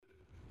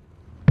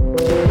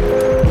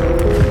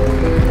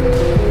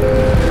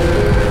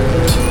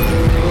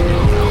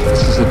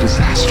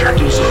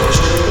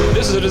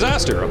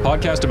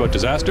podcast about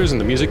disasters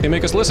and the music they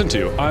make us listen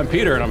to. I'm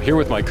Peter, and I'm here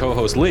with my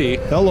co-host Lee.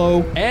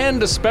 Hello.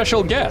 And a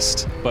special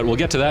guest, but we'll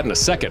get to that in a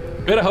second.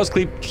 Bit of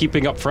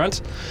housekeeping up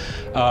front.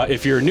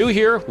 If you're new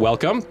here,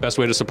 welcome. Best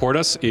way to support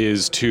us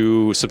is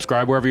to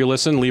subscribe wherever you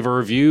listen, leave a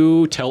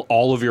review, tell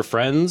all of your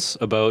friends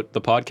about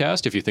the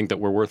podcast if you think that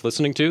we're worth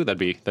listening to. That'd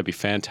be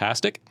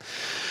fantastic.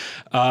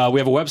 We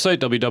have a website,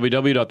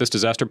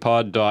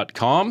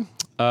 www.thisdisasterpod.com.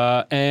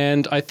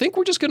 And I think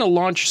we're just going to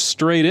launch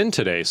straight in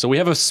today. So we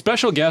have a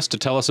special guest to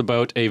tell us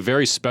about a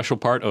very special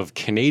part of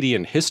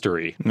Canadian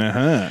history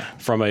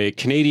from a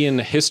Canadian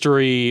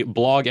history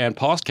blog and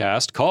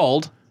podcast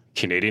called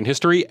Canadian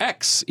History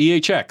X,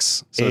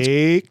 EHX. So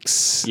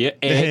X. Yeah,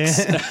 X.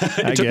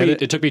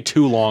 It took me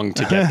too long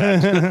to get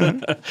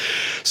that.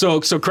 So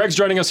Craig's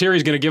joining us here.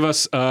 He's going to give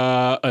us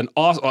an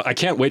awesome... I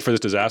can't wait for this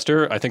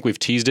disaster. I think we've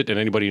teased it, and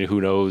anybody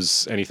who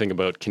knows anything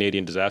about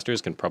Canadian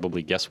disasters can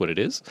probably guess what it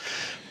is.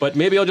 But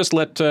maybe I'll just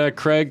let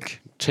Craig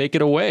take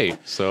it away.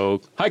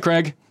 So, hi,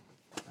 Craig.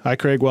 Hi,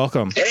 Craig.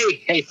 Welcome.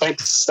 Hey,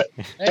 thanks.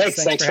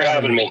 Thanks for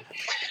having me.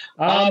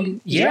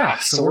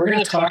 So we're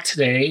going to talk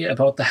today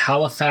about the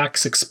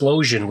Halifax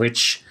explosion,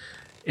 which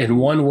in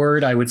one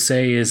word I would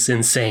say is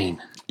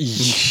insane.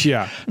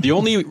 Yeah. The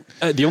only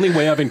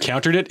way I've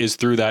encountered it is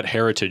through that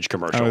Heritage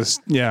commercial. I was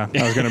going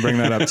to bring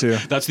that up too.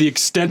 That's the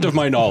extent of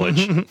my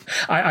knowledge.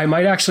 I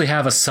might actually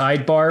have a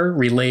sidebar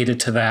related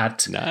to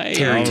that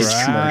Heritage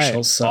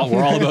commercial. So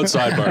we're all about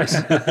sidebars.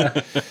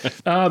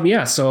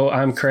 So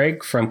I'm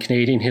Craig from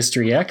Canadian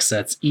History X.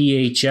 That's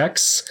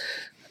EHX.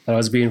 I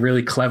was being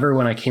really clever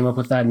when I came up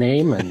with that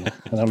name, and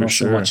I don't know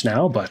so much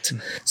now. But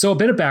so a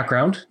bit of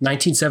background: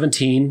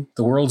 1917,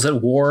 the world's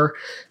at war.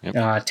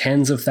 Yep.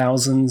 Tens of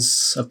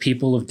thousands of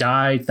people have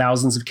died.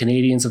 Thousands of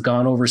Canadians have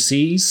gone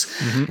overseas,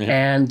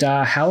 and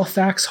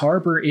Halifax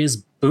Harbor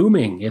is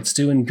booming. It's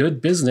doing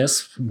good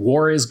business.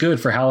 War is good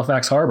for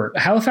Halifax Harbor.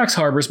 Halifax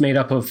Harbor is made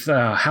up of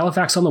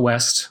Halifax on the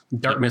west,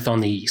 Dartmouth on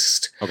the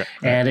east. Okay.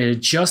 And it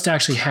just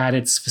actually had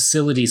its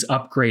facilities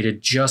upgraded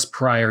just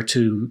prior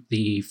to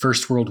the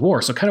First World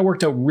War. So it kind of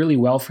worked out really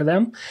well for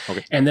them.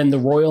 Okay. And then the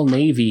Royal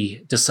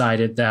Navy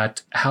decided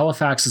that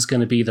Halifax is going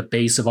to be the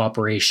base of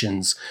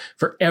operations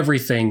for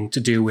everything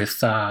to do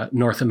with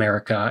North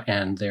America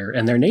and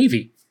their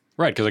Navy.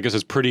 Right, because I guess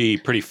it's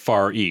pretty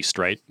far east,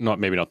 right?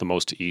 Maybe not the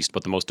most east,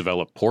 but the most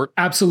developed port.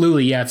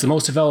 Absolutely, yeah. It's the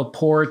most developed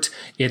port.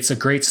 It's a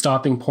great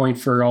stopping point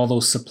for all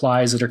those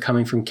supplies that are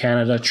coming from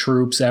Canada,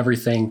 troops,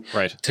 everything,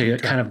 to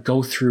kind of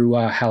go through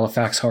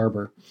Halifax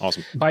Harbor.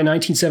 Awesome. By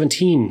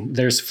 1917,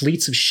 there's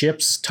fleets of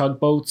ships,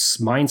 tugboats,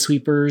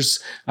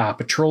 minesweepers,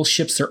 patrol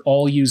ships. They're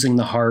all using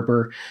the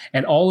harbor.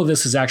 And all of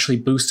this has actually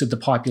boosted the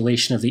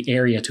population of the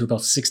area to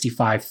about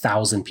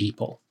 65,000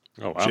 people.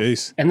 Oh, wow.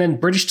 Jeez. And then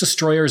British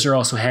destroyers are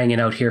also hanging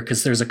out here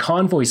because there's a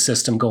convoy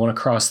system going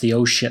across the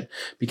ocean.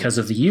 Because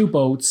of the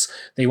U-boats,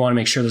 they want to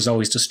make sure there's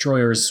always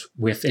destroyers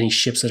with any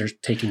ships that are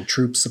taking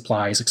troops,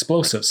 supplies,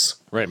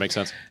 explosives. Right, makes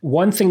sense.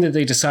 One thing that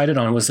they decided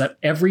on was that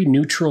every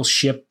neutral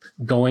ship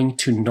going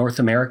to North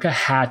America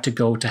had to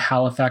go to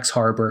Halifax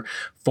Harbor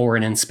for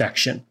an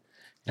inspection.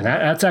 And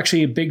that's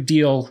actually a big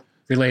deal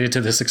related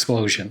to this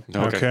explosion.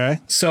 Okay.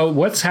 So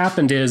what's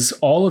happened is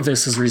all of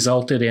this has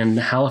resulted in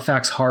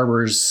Halifax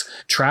Harbor's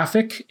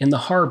traffic in the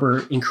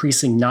harbor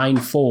increasing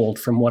 9-fold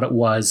from what it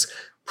was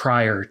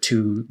prior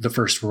to the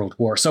First World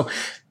War. So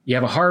you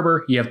have a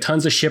harbor, you have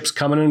tons of ships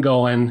coming and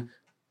going,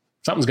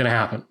 something's going to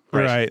happen.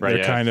 Right.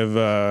 They're kind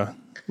of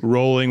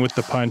rolling with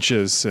the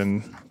punches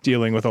and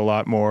dealing with a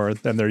lot more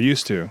than they're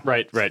used to.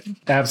 Right.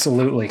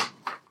 Absolutely.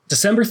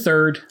 December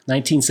 3rd,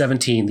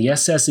 1917, the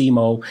SS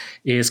Imo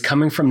is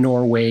coming from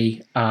Norway,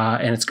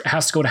 and it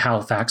has to go to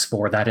Halifax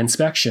for that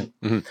inspection.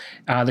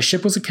 Mm-hmm. The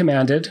ship was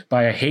commanded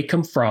by a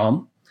Hakam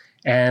Fromm,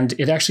 and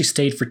it actually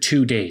stayed for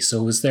 2 days.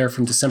 So it was there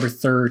from December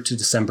 3rd to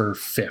December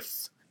 5th.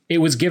 It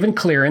was given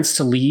clearance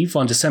to leave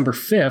on December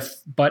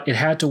 5th, but it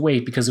had to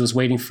wait because it was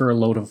waiting for a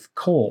load of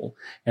coal.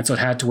 And so it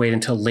had to wait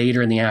until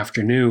later in the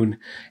afternoon.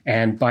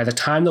 And by the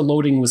time the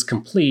loading was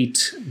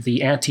complete,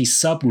 the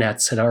anti-sub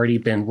nets had already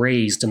been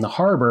raised in the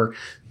harbor.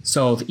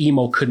 So the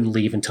Imo couldn't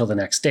leave until the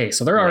next day.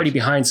 So they're already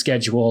behind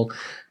schedule,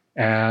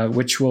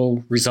 which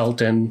will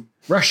result in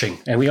rushing.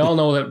 And we all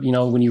know that,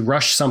 when you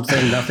rush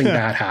something, nothing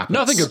bad happens.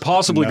 Nothing could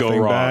possibly go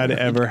wrong. Nothing bad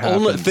ever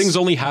happens. Things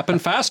only happen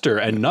faster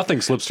and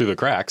nothing slips through the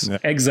cracks. Yeah.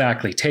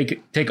 Exactly.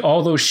 Take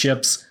all those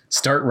ships,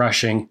 start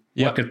rushing.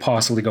 Yep. What could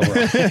possibly go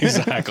wrong?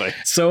 Exactly.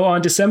 So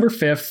on December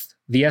 5th,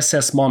 the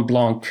SS Mont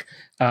Blanc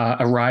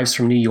arrives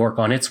from New York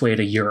on its way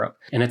to Europe,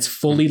 and it's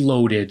fully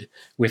loaded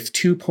with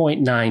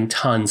 2.9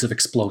 tons of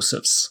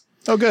explosives.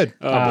 Oh, good.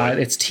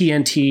 It's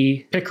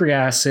TNT, picric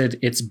acid,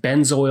 it's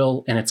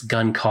benzoyl, and it's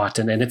gun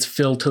cotton, and it's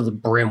filled to the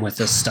brim with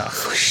this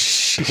stuff.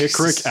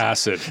 Picric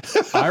acid.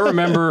 I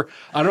remember,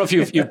 I don't know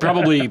if you've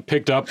probably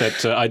picked up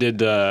that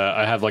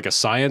I have like a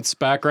science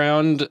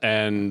background,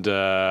 and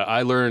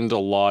I learned a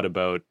lot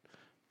about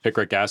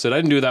picric acid. I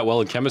didn't do that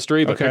well in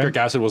chemistry, but picric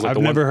acid was like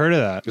I've never heard of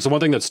that. It's the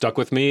one thing that stuck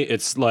with me.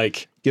 It's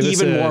like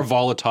even more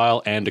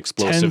volatile and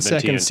explosive than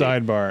TNT.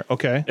 10-second sidebar.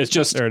 Okay. It's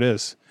just... There it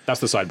is. That's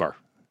the sidebar.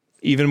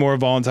 even more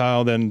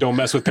volatile than. Don't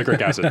mess with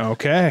picric acid.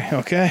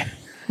 Okay.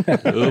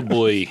 Oh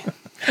boy.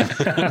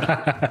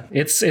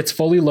 It's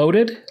fully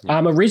loaded.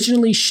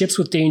 Originally, ships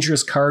with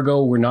dangerous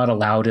cargo were not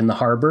allowed in the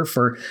harbor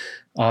for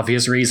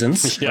obvious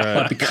reasons.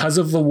 But because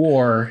of the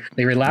war,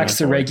 they relaxed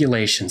the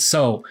regulations.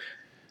 So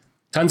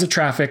tons of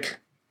traffic,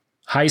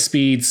 high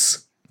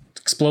speeds,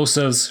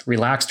 explosives,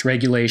 relaxed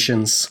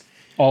regulations,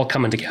 all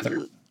coming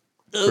together.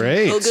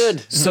 Great. Oh,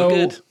 good.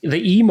 So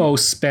the Emo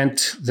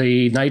spent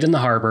the night in the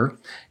harbor,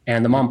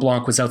 and the Mont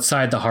Blanc was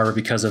outside the harbor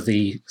because of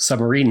the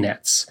submarine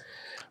nets.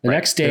 The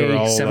next day,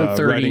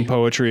 7:30. Writing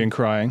poetry and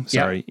crying.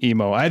 Sorry,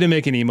 emo. I had to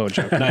make an emo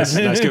joke. Nice.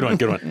 Good one.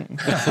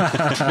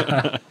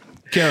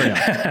 Carry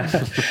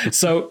on.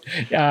 So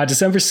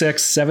December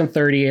 6th,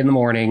 7:30 in the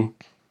morning,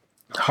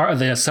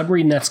 the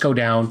submarine nets go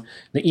down.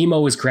 The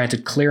Emo is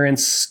granted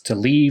clearance to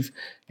leave,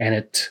 and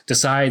it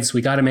decides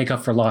we got to make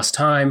up for lost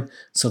time.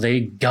 So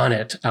they gun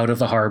it out of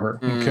the harbor.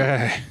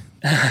 Okay.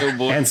 Oh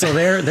boy. And so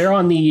they're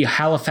on the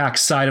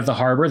Halifax side of the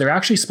harbor. They're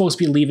actually supposed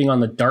to be leaving on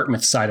the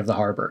Dartmouth side of the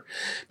harbor,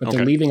 but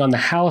they're leaving on the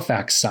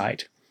Halifax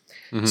side.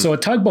 So a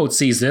tugboat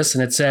sees this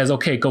and it says,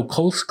 okay, go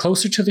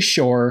closer to the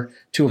shore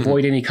to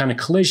avoid any kind of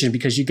collision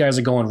because you guys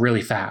are going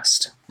really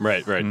fast.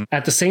 Right.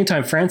 At the same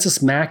time,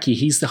 Francis Mackey,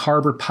 he's the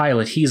harbor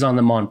pilot. He's on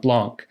the Mont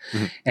Blanc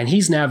and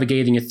he's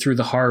navigating it through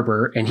the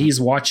harbor and he's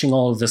watching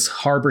all of this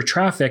harbor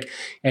traffic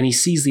and he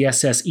sees the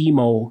SS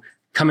Emo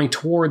coming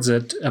towards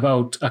it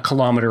about a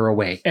kilometer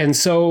away. And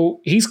so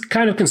he's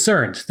kind of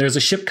concerned. There's a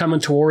ship coming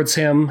towards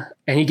him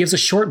and he gives a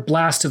short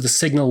blast of the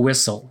signal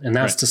whistle. And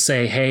that's to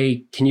say,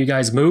 hey, can you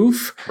guys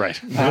move? Right.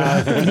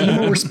 The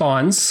Emo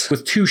responds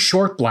with 2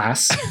 short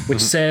blasts, which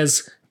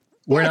says,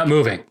 we're not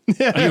moving. You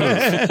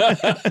move.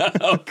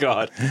 Oh,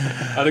 God.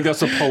 I think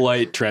that's a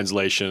polite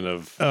translation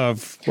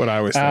of what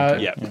I was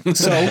thinking. yeah.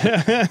 So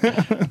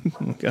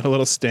Got a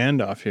little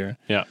standoff here.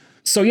 Yeah.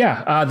 So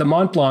the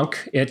Mont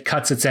Blanc, it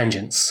cuts its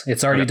engines.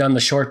 It's already done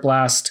the short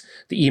blast.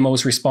 The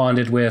Emos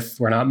responded with,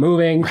 we're not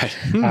moving.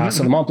 Right.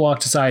 So the Mont Blanc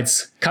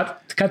decides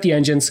cut the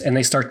engines and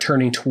they start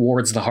turning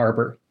towards the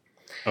harbor.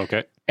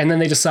 Okay. And then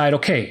they decide,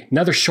 okay,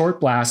 another short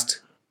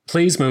blast,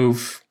 please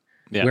move.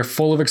 Yeah. We're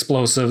full of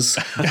explosives.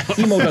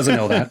 Emo doesn't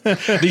know that.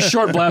 The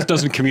short blast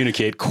doesn't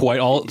communicate quite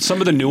all.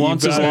 Some of the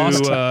nuances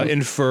lost.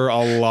 Infer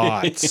a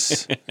lot.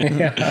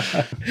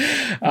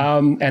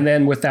 And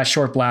then with that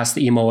short blast,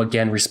 the Emo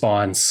again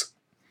responds.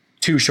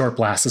 2 short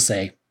blasts to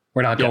say,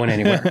 we're not going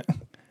anywhere.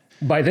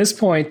 By this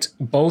point,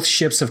 both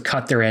ships have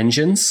cut their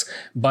engines,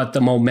 but the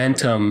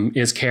momentum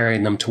is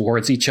carrying them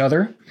towards each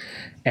other.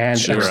 And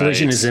a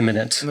collision is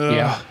imminent.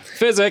 Yeah.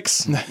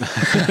 Physics.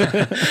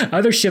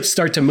 Other ships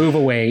start to move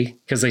away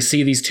because they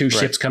see these 2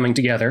 ships coming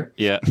together.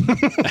 Yeah.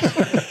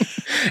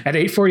 At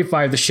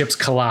 8:45, the ships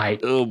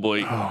collide. Oh,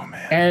 boy. Oh,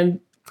 man. And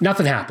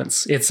nothing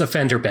happens. It's a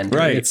fender bender.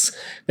 Right.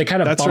 They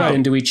kind of bump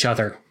into each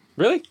other.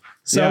 Really?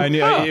 So, yeah, I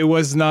knew it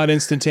was not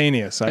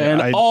instantaneous.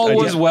 All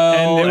was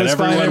well, and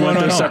everyone went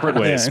their separate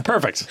ways. Yeah.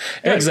 Perfect.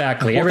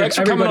 Exactly. Well, thanks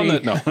for coming on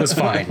everybody was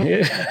fine.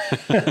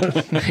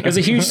 It was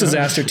a huge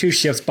disaster. 2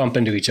 ships bump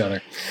into each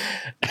other.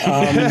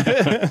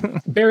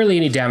 Barely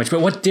any damage.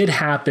 But what did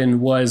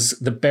happen was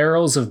the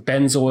barrels of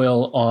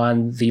Benzoyl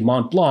on the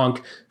Mont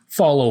Blanc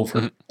fall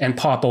over and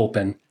pop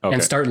open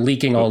and start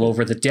leaking all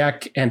over the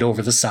deck and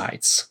over the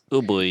sides.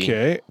 Oh, boy.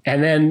 Okay.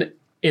 And then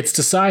it's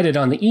decided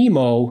on the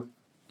Emo,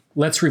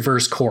 let's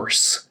reverse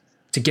course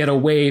to get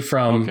away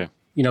from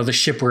the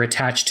ship we're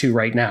attached to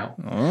right now.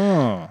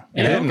 Oh,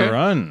 and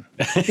run.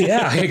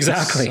 Yeah,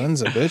 exactly.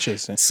 Sons of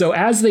bitches. So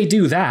as they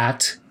do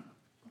that,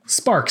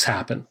 sparks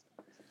happen.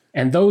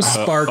 And those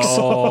sparks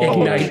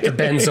ignite the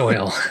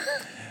Benzoyl.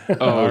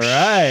 All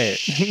right.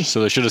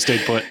 So they should have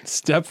stayed put.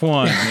 Step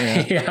 1.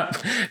 Yeah.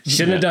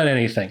 Shouldn't have done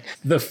anything.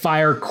 The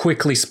fire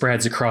quickly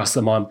spreads across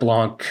the Mont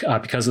Blanc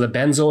because of the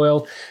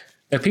Benzoyl.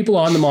 The people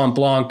on the Mont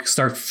Blanc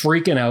start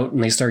freaking out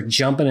and they start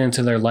jumping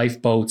into their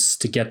lifeboats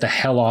to get the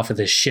hell off of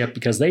this ship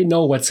because they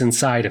know what's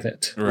inside of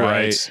it.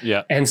 Right.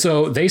 Yeah. And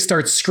so they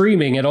start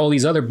screaming at all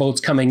these other boats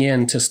coming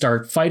in to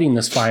start fighting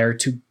this fire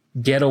to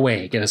get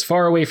away, get as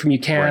far away from you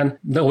can. Right.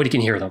 Nobody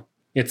can hear them.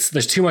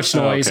 There's too much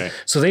noise.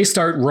 So they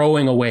start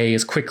rowing away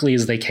as quickly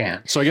as they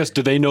can. So I guess,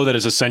 do they know that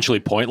it's essentially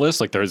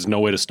pointless? Like there's no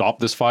way to stop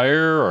this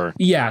fire or?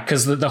 Yeah,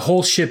 because the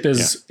whole ship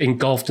is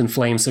engulfed in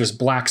flames. There's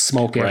black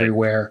smoke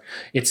everywhere.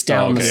 It's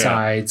down the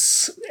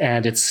sides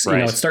and it's,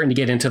 it's starting to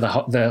get into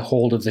the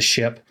hold of the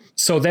ship.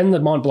 So then the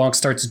Mont Blanc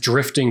starts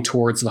drifting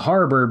towards the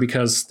harbor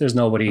because there's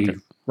nobody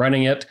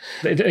running it.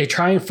 They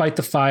try and fight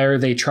the fire.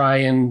 They try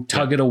and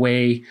tug it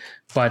away.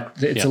 But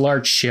it's a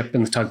large ship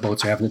and the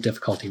tugboats are having a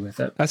difficulty with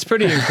it. That's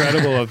pretty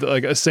incredible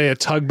of say a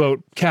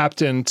tugboat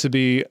captain to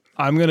be,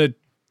 I'm going to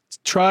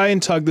try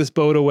and tug this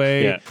boat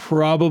away. Yeah.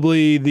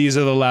 Probably these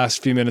are the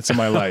last few minutes of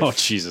my life. Oh,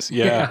 Jesus.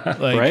 Yeah.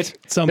 Right?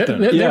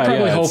 Something. They're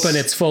probably hoping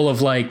it's full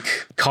of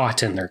like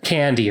cotton or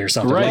candy or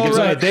something.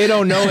 Right. They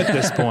don't know at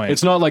this point.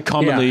 It's not like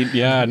commonly,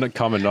 not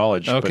common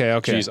knowledge. Okay.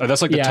 Geez,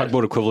 that's like the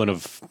tugboat equivalent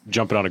of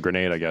jumping on a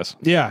grenade, I guess.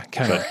 Yeah,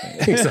 kind of.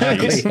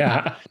 Exactly.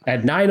 Yeah.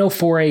 At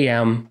 9:04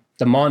 a.m.,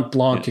 the Mont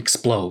Blanc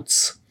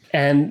explodes.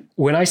 And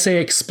when I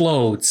say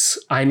explodes,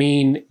 I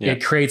mean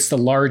it creates the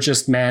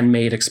largest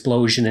man-made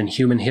explosion in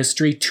human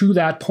history to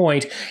that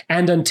point,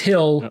 and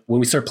until when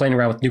we start playing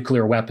around with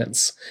nuclear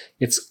weapons.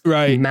 It's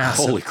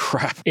massive. Holy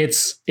crap.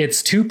 It's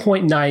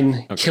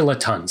 2.9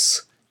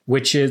 kilotons,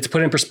 which is, to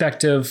put in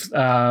perspective,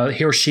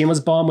 Hiroshima's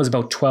bomb was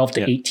about 12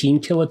 to 18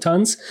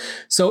 kilotons.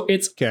 So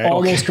it's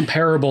almost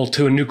comparable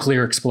to a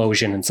nuclear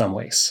explosion in some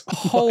ways.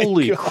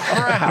 Holy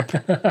crap.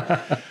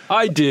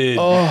 I did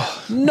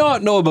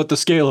not know about the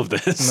scale of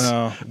this.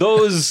 No.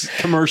 Those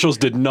commercials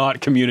did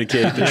not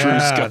communicate the true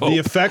scope. The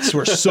effects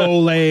were so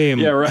lame.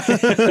 Yeah,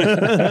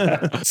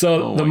 right.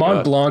 So the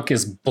Mont Blanc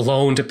is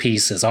blown to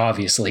pieces,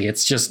 obviously.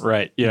 It's just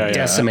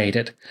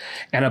decimated.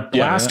 And a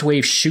blast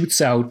wave shoots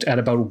out at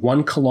about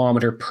 1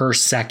 kilometer per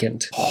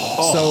second.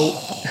 So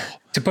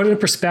to put it in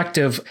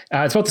perspective,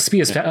 it's about the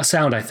speed of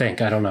sound, I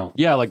think. I don't know.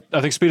 Yeah, like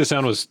I think speed of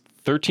sound was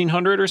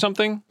 1,300 or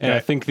something. And I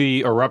think the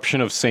eruption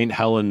of St.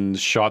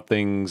 Helens shot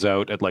things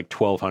out at like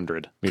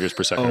 1,200 meters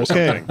per second or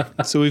something.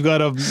 So we've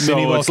got a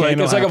mini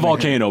volcano. It's like a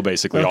volcano,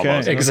 basically,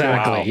 almost.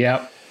 Exactly, Wow.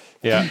 yep.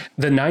 Yeah.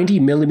 The 90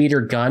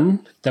 millimeter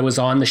gun that was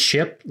on the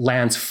ship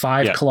lands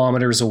 5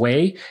 kilometers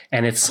away,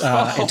 and its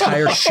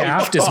entire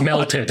shaft is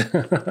melted.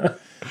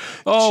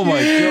 Oh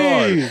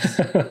my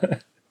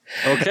God.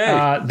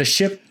 Okay. The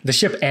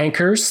ship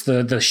anchors,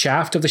 the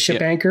shaft of the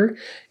ship anchor.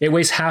 It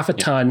weighs half a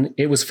ton.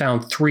 It was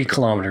found 3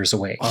 kilometers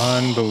away.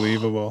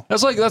 Unbelievable.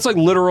 That's like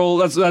literal.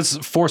 That's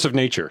force of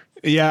nature.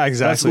 Yeah,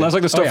 exactly. That's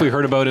like the stuff we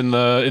heard about in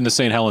the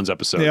St. Helens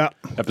episode. Yeah.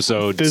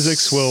 Episode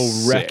Physics will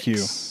wreck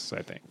you.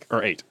 I think,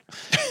 or 8.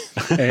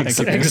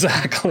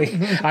 Exactly.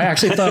 I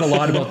actually thought a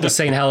lot about the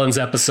St. Helens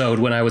episode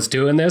when I was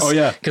doing this. Oh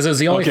yeah, because it was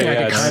the only thing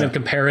I could kind of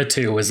compare it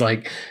to, was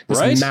like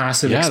this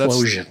massive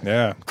explosion.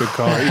 Yeah, good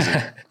call.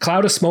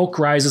 Cloud of smoke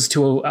rises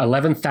to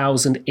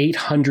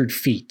 11,800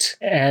 feet,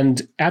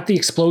 and at the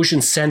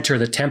explosion center,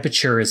 the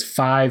temperature is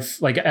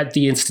at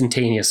the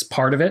instantaneous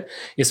part of it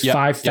is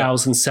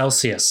 5,000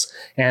 Celsius.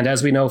 And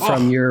as we know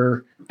from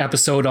your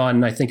episode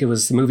on, I think it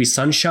was the movie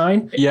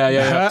Sunshine.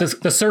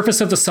 The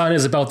surface of the sun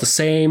is about the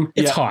same.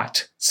 It's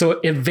hot. So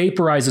it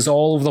vaporizes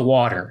all of the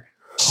water.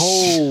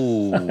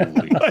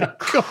 Holy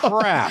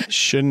crap.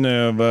 Shouldn't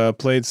have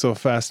played so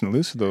fast and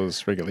loose with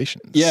those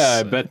regulations. Yeah,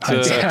 I bet.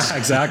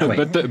 Exactly.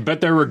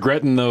 Bet they're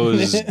regretting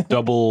those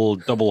double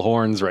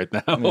horns right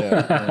now.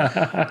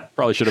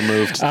 Probably should have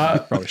moved.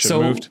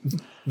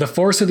 The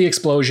force of the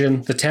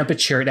explosion, the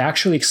temperature, it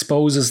actually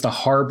exposes the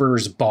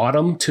harbor's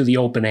bottom to the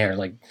open air.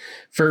 Like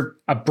for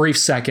a brief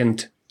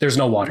second, there's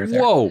no water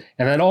there. Whoa.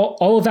 And then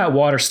all of that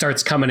water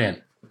starts coming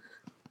in.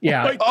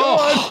 Yeah. Oh my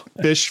God.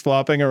 Fish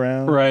flopping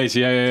around. Right.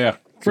 Yeah.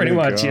 Pretty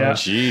much, yeah.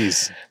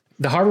 Jeez.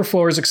 The harbor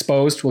floor is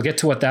exposed. We'll get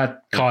to what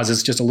that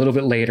causes just a little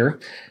bit later.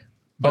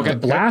 But the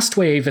blast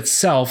wave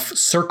itself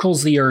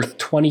circles the Earth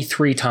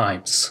 23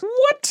 times.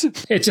 What?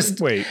 It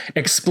just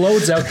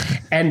explodes out,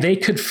 and they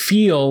could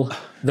feel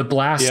the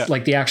blast,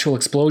 like the actual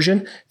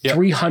explosion,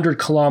 300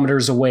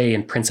 kilometers away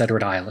in Prince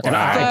Edward Island. And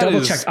I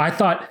double checked. I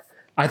thought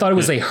it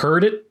was they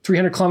heard it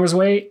 300 kilometers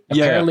away.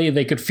 Apparently,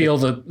 they could feel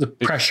the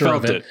pressure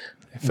of it.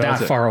 That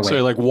far away. So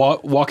you're like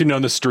walking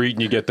down the street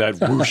and you get that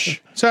whoosh.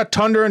 It's that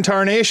thunder and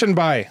tarnation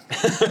by.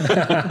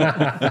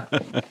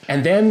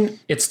 And then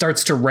it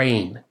starts to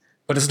rain,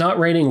 but it's not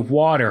raining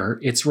water.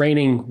 It's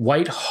raining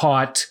white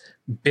hot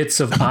bits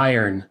of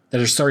iron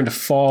that are starting to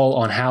fall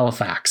on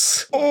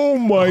Halifax. Oh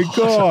my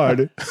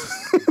God.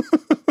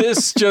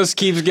 This just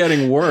keeps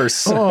getting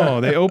worse.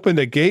 Oh, they opened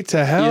a gate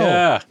to hell.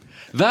 Yeah.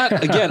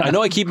 That, again, I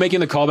know I keep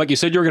making the callback. You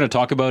said you were going to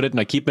talk about it, and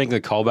I keep making the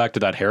callback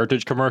to that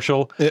Heritage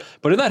commercial.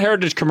 But in that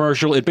Heritage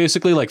commercial, it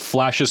basically like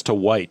flashes to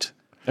white.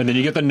 And then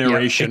you get the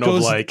narration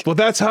of like... Well,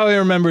 that's how I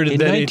remembered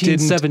that it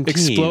didn't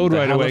explode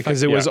right away,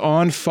 because it was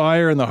on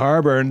fire in the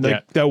harbor, and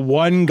that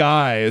one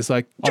guy is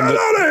like, get out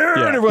of here!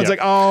 And everyone's like,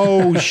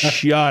 oh,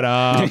 shut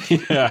up.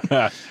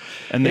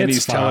 And then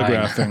he's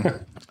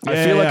telegraphing.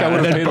 I feel like I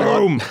would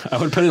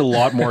have paid a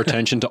lot more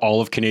attention to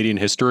all of Canadian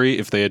history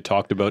if they had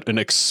talked about an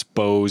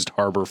exposed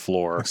harbor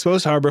floor.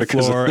 Exposed harbor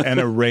floor and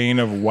a rain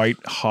of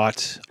white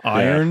hot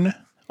iron.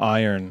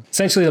 Iron.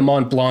 Essentially, the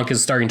Mont Blanc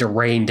is starting to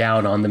rain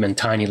down on them in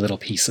tiny little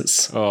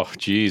pieces. Oh,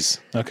 geez.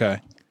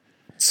 Okay.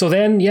 So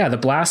then, the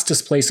blast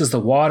displaces the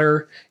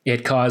water.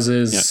 It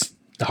causes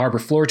the harbor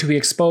floor to be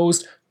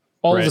exposed.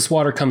 All of this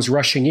water comes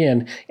rushing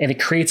in, and it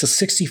creates a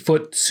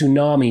 60-foot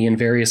tsunami in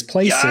various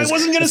places. Yeah, I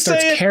wasn't going to say it.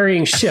 Starts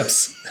carrying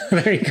ships.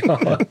 There you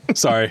go.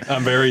 Sorry,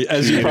 I'm very,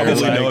 as you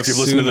probably know if you've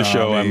listened to the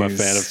show, I'm a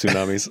fan of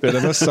tsunamis. Bit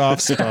of a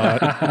soft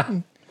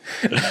spot.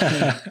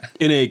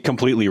 In a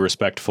completely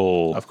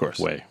respectful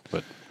way.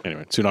 But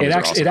anyway, tsunamis are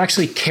awesome. It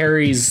actually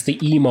carries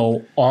the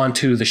Emo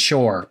onto the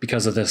shore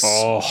because of this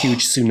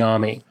huge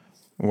tsunami.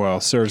 Well,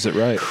 serves it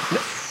right.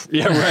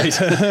 Yeah, right.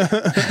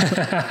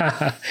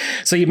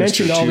 So you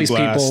mentioned all these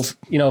people,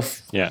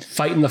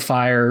 fighting the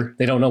fire.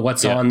 They don't know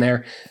what's on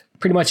there.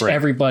 Pretty much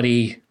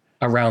everybody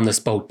around this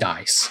boat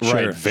dies.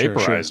 Right,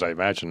 vaporized, I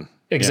imagine.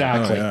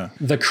 Exactly.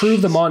 The crew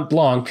of the Mont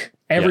Blanc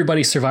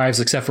Everybody survives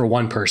except for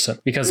one person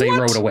because they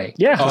rode away.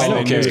 Yeah. Oh,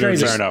 okay.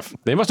 Fair enough.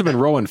 They must have been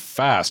rowing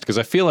fast because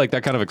I feel like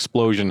that kind of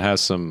explosion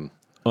has some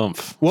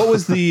oomph. What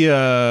was the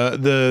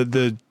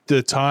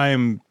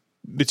time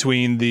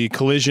between the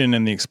collision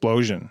and the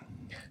explosion?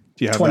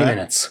 Do you have 20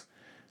 minutes.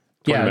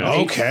 20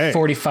 minutes. Okay.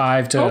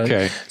 45 to.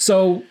 Okay.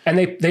 So, and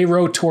they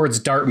rode towards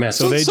Dartmouth.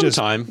 So they just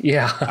time.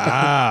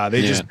 Yeah.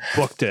 They just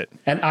booked it.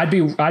 And I'd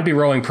be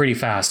rowing pretty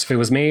fast. If it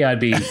was me, I'd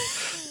be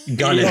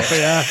gunning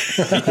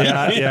it.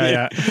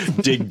 Yeah.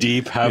 Dig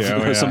deep,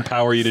 have some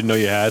power you didn't know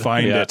you had.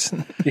 Find it.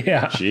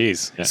 Yeah.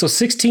 Jeez. Yeah. So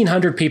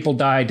 1,600 people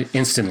died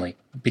instantly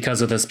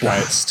because of this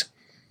blast.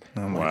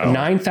 Oh, wow.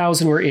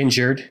 9,000 were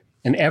injured,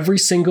 and every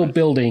single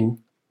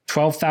building,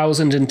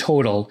 12,000 in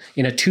total,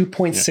 in a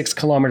 2.6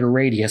 kilometer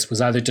radius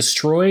was either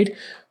destroyed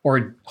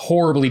or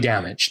horribly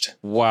damaged.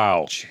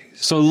 Wow. Jeez.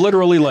 So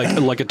literally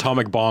like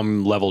atomic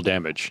bomb level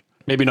damage.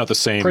 Maybe not the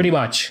same. Pretty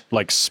much.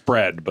 Like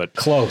spread, but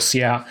Close,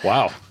 yeah.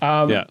 wow.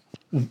 Yeah.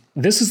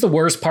 This is the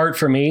worst part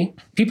for me.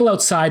 People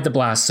outside the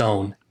blast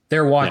zone,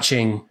 they're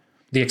watching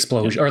the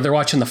explosion, or they're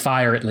watching the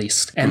fire at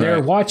least, and they're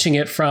watching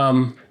it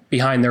from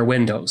behind their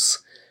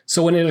windows.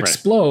 So when it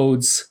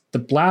explodes, the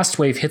blast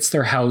wave hits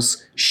their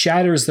house,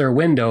 shatters their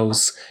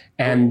windows,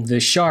 and the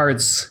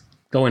shards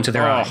go into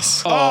their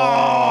eyes.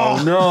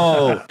 Oh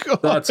no.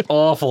 That's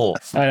awful.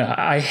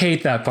 I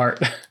hate that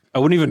part. I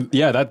wouldn't even,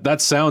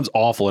 that sounds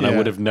awful, and I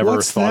would have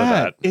never thought of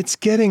that. It's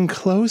getting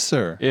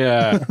closer.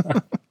 Yeah.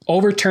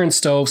 Overturned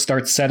stove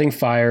starts setting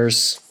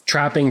fires,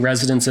 trapping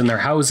residents in their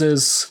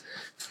houses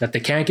that they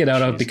can't get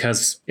out of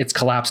because it's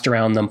collapsed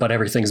around them, but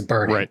everything's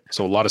burning. Right.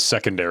 So a lot of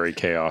secondary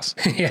chaos.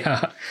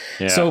 Yeah.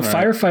 So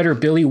firefighter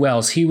Billy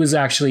Wells, he was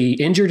actually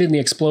injured in the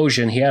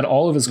explosion. He had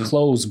all of his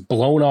clothes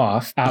blown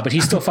off, but he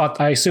still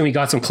fought. I assume he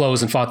got some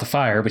clothes and fought the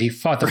fire, but he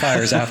fought the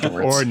fires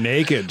afterwards. Or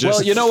naked. Just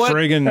well, you know what?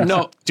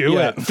 Do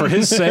it. For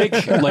his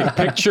sake, like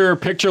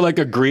picture like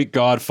a Greek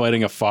god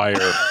fighting a fire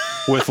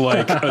with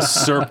like a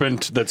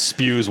serpent that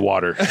spews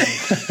water.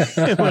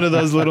 One of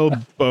those little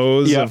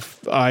bows of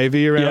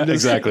ivy around it.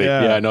 Exactly.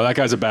 Yeah, no, that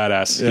guy's a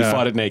badass. He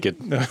fought it naked.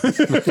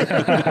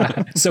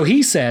 So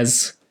he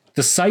says,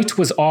 the sight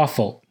was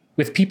awful,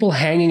 with people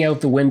hanging out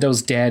the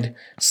windows dead,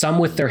 some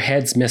with their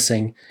heads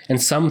missing,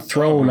 and some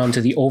thrown onto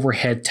the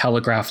overhead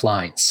telegraph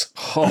lines.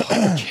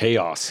 Oh,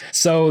 chaos.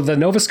 So the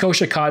Nova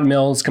Scotia cotton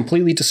mill is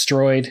completely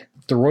destroyed.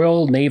 The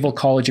Royal Naval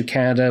College of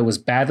Canada was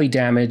badly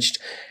damaged,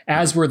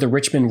 as were the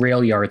Richmond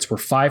rail yards, where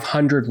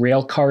 500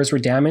 rail cars were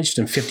damaged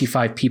and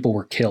 55 people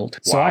were killed.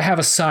 So I have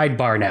a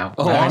sidebar now.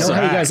 Oh, I know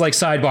how you guys like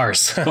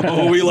sidebars.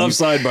 Oh, we love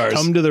sidebars.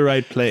 Come to the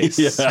right place.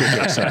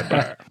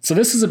 So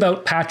this is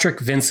about Patrick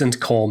Vincent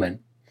Coleman.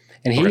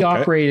 And he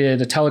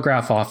operated a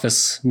telegraph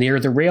office near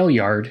the rail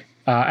yard,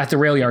 at the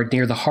rail yard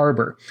near the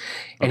harbor.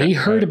 And he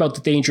heard about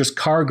the dangerous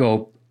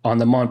cargo on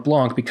the Mont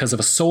Blanc because of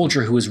a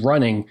soldier who was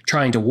running,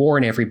 trying to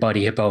warn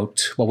everybody about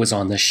what was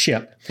on the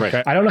ship. Right.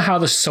 I don't know how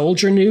the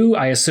soldier knew.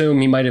 I assume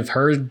he might have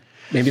heard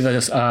maybe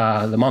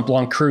the Mont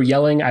Blanc crew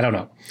yelling. I don't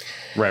know.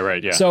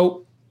 Right, yeah.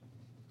 So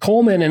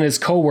Coleman and his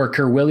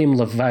co-worker, William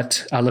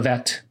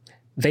Levette,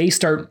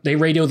 they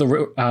radio the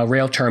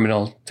rail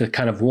terminal to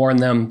kind of warn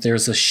them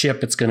there's a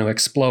ship that's going to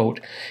explode.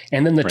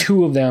 And then the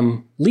two of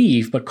them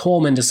leave, but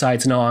Coleman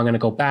decides, no, I'm going to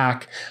go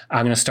back.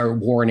 I'm going to start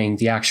warning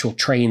the actual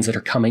trains that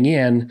are coming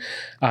in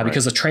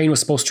because the train was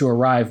supposed to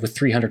arrive with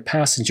 300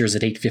 passengers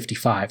at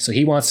 8:55. So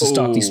he wants to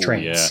stop these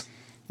trains.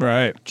 Yeah.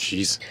 Right.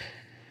 Jeez.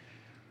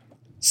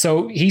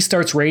 So he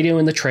starts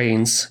radioing the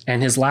trains,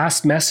 and his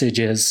last message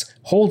is,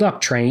 hold up,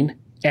 train.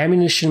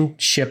 Ammunition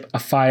ship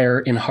afire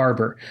in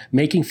harbor,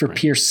 making for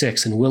Pier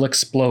 6 and will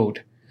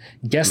explode.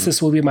 Guess this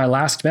will be my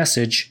last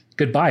message.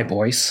 Goodbye,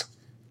 boys.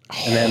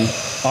 And then,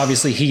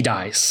 obviously, he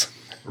dies.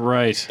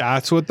 Right.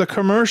 That's what the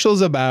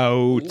commercial's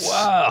about.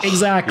 Wow.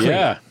 Exactly.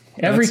 Yeah.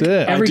 Every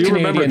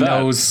Canadian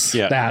knows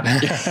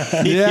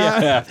that.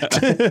 Yeah.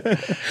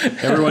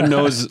 Everyone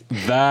knows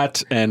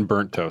that and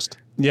burnt toast.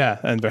 Yeah.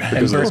 And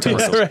burnt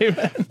toast.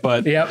 Right.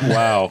 But,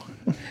 wow.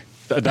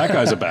 That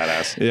guy's a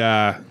badass.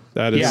 Yeah.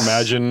 That is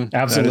absolutely.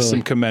 That is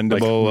some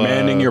commendable. Like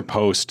manning your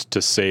post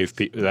to save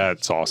people.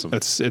 That's awesome.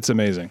 It's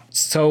amazing.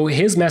 So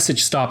his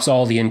message stops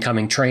all the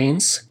incoming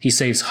trains. He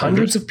saves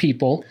hundreds of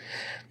people.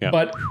 Yeah.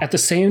 But at the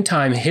same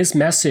time, his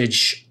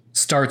message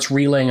starts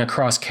relaying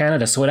across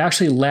Canada. So it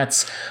actually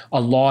lets a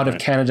lot of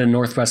Canada and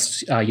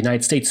Northwest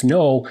United States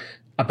know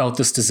about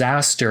this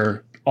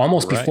disaster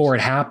almost before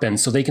it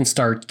happens, so they can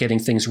start getting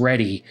things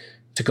ready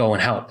to go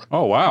and help.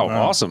 Oh, wow.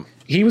 Awesome.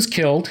 He was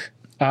killed,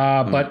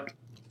 but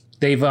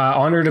they've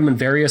honored him in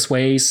various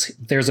ways.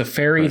 There's a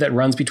ferry that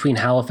runs between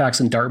Halifax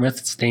and Dartmouth.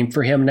 It's named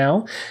for him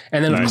now.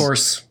 And then, of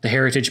course, the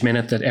Heritage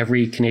Minute that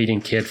every Canadian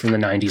kid from the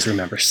 90s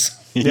remembers.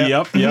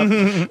 Yep.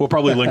 We'll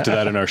probably link to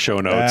that in our show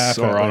notes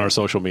or on our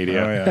social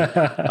media. Oh,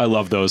 yeah. I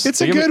love those.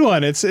 It's a good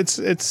one.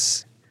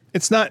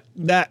 It's not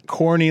that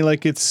corny.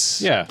 Like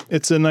it's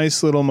a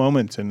nice little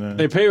moment. And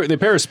they pay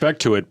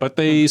respect to it, but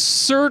they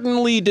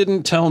certainly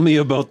didn't tell me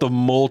about the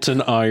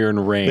molten iron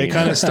rain. They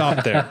kind of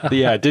stopped there.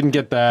 Didn't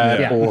get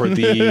that or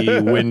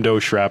the window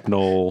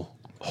shrapnel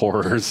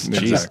horrors.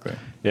 Exactly.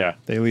 Yeah.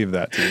 They leave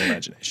that to the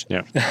imagination.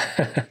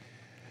 Yeah.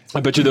 I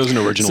bet you there was an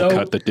original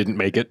cut that didn't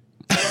make it.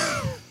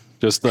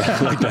 Just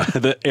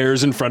the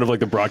airs in front of like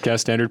the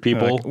broadcast standard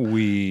people. Like,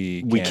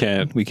 we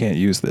can't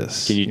use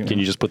this. Can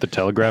you just put the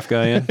telegraph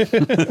guy in?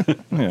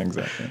 Yeah,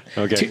 exactly.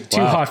 Okay.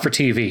 Too hot for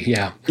TV.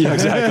 Yeah. Yeah,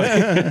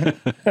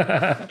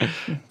 exactly.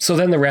 So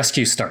then the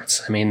rescue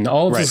starts. I mean,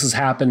 all of this has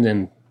happened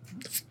in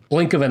the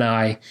blink of an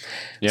eye.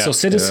 Yeah. So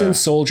citizens,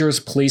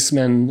 soldiers,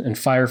 policemen, and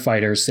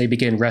firefighters, they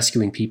begin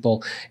rescuing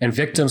people, and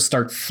victims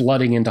start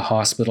flooding into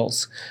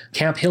hospitals.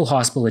 Camp Hill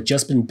Hospital had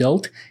just been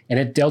built, and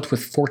it dealt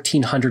with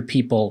 1,400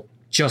 people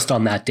just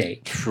on that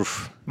day.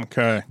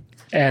 Okay.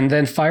 And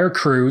then fire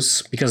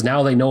crews, because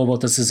now they know about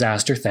this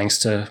disaster, thanks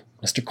to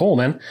Mr.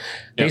 Coleman,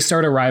 they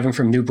start arriving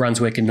from New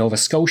Brunswick and Nova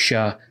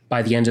Scotia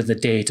by the end of the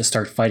day to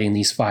start fighting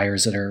these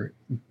fires that are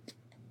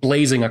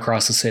blazing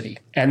across the city.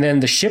 And then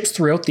the ships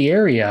throughout the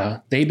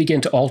area, they begin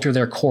to alter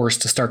their course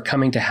to start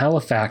coming to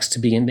Halifax to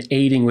begin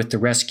aiding with the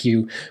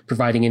rescue,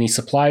 providing any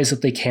supplies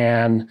that they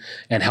can,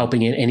 and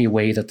helping in any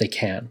way that they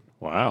can.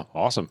 Wow,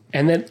 awesome.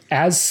 And then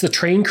as the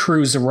train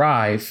crews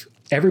arrive,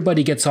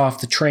 everybody gets off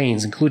the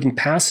trains, including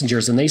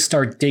passengers, and they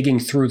start digging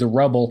through the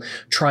rubble,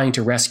 trying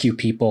to rescue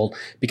people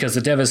because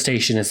the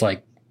devastation is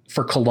like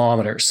for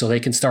kilometers, so they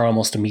can start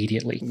almost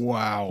immediately.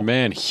 Wow.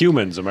 Man,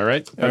 humans, am I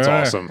right? That's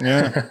awesome.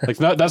 Yeah. Like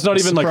that's not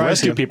even like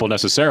rescue people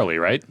necessarily,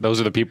 right? Those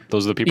are the people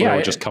who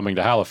are just coming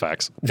to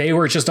Halifax. They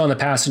were just on the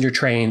passenger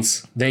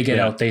trains. They get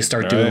out, they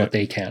start doing what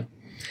they can.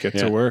 Get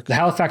to work. The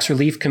Halifax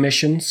Relief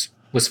Commissions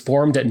was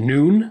formed at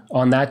noon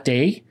on that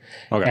day,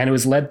 and it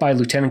was led by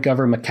Lieutenant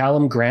Governor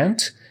McCallum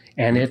Grant.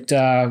 And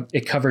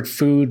it covered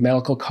food,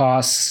 medical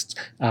costs.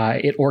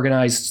 It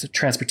organized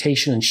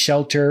transportation and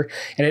shelter.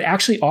 And it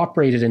actually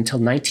operated until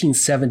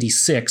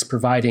 1976,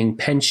 providing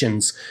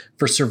pensions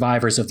for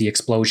survivors of the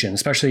explosion,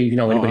 especially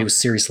anybody who was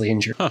seriously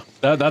injured. Huh.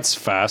 That's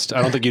fast.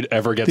 I don't think you'd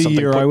ever get the something.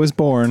 year I was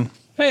born.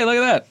 Hey, look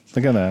at that.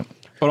 Look at that.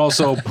 But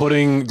also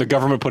the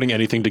government putting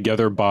anything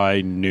together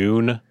by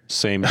noon,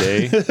 same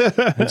day.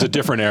 It's a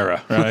different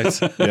era.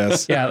 Right.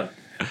 Yes. Yeah.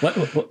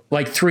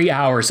 Like 3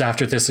 hours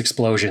after this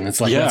explosion,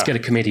 it's like, let's get a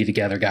committee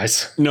together,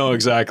 guys. No,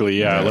 exactly.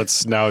 Yeah.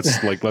 Let's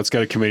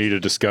get a committee to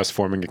discuss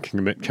forming a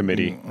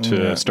committee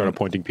to start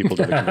appointing people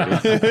to the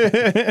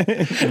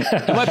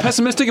committee. Am I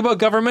pessimistic about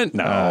government?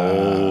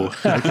 No.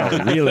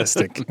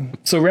 Realistic.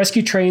 So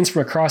rescue trains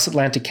from across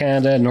Atlantic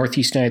Canada and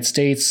Northeast United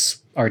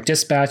States are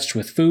dispatched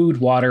with food,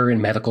 water, and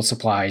medical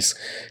supplies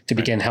to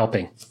begin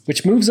helping,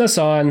 which moves us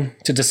on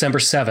to December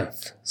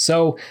 7th.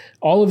 So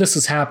all of this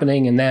is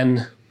happening, and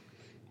then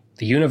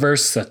the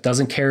universe that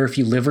doesn't care if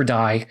you live or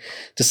die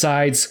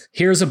decides,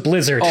 here's a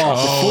blizzard with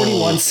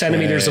 41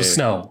 centimeters of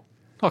snow.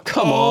 Oh,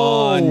 come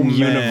on,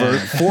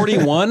 universe.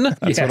 41?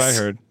 That's what I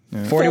heard.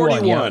 Yeah.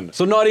 41. Yeah.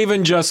 So not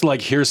even just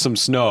like, here's some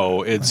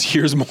snow. It's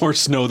here's more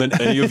snow than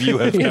any of you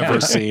have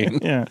ever seen.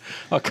 Yeah.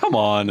 Oh, come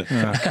on.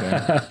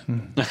 Okay.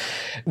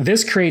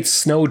 This creates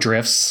snow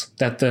drifts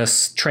that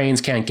the trains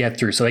can't get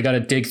through. So they got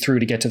to dig through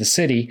to get to the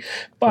city.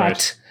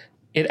 But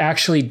it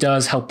actually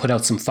does help put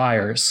out some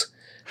fires.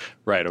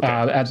 Right. Okay.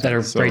 That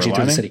are raging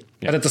through the city.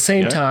 Yeah. But at the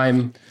same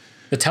time,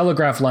 the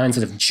telegraph lines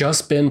that have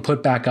just been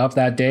put back up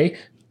that day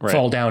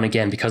fall down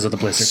again because of the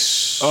blizzard.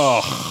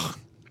 Oh,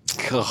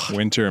 God.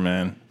 Winter,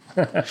 man.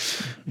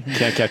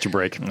 Can't catch a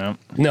break. No.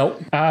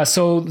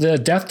 So the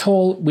death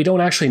toll, we don't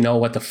actually know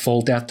what the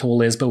full death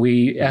toll is, but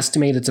we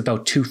estimate it's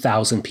about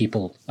 2,000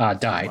 people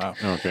died. Wow.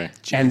 Okay.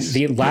 Jeez. And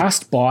the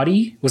last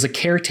body was a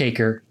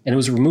caretaker, and it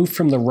was removed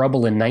from the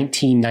rubble in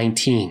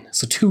 1919.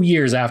 So 2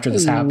 years after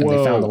this happened,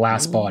 they found the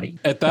last body.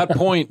 At that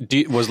point,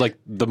 was like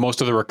the most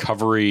of the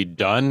recovery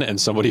done,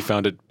 and somebody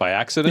found it by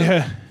accident?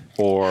 Yeah.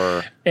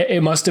 Or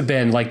it must have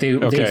been like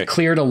they've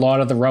cleared a lot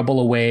of the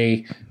rubble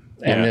away,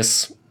 and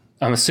this,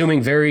 I'm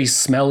assuming, very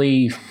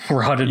smelly,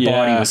 rotted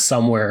body was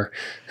somewhere.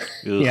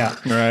 Ugh. Yeah.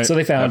 Right. So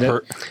they found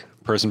it.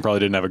 Person probably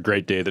didn't have a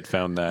great day that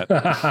found that.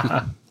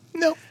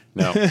 No.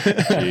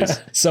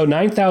 Jeez. So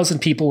 9,000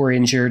 people were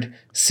injured,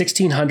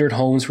 1,600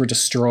 homes were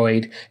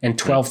destroyed, and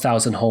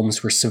 12,000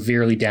 homes were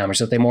severely damaged,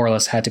 that they more or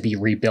less had to be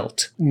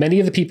rebuilt. Many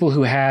of the people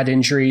who had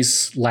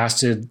injuries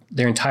lasted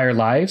their entire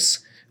lives.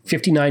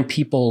 59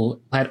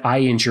 people had eye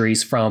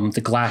injuries from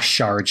the glass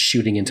shards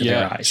shooting into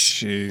their eyes.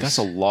 Jeez. That's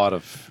a lot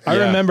of... I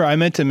remember, I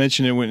meant to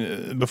mention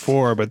it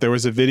before, but there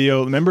was a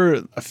video.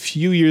 Remember a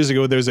few years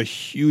ago, there was a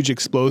huge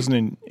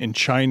explosion in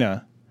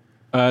China.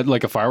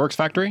 Like a fireworks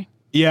factory?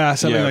 Yeah,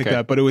 something like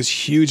that. But it was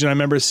huge. And I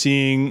remember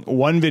seeing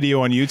one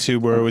video on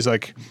YouTube where it was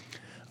like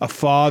a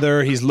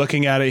father, he's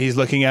looking at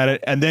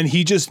it, and then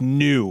he just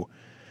knew.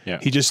 Yeah.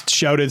 He just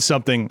shouted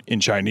something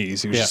in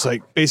Chinese. He was just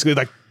like, basically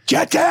like,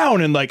 get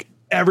down! And like,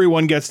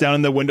 everyone gets down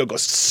and the window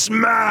goes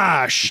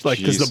smash, like,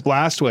 because the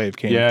blast wave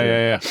came through.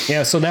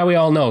 Yeah, so now we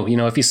all know,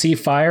 if you see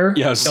fire,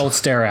 don't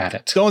stare at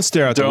it. Don't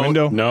stare out the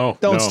window.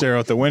 Don't stare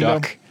out the window.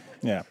 Duck.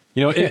 Yeah.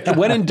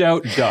 When in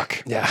doubt,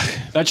 duck. Yeah.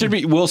 That should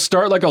be, we'll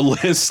start like a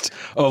list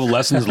of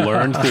lessons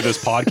learned through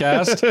this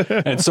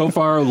podcast. And so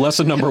far,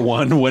 lesson number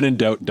 1, when in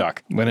doubt,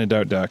 duck. When in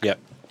doubt, duck. Yep.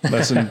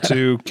 Lesson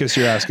 2, kiss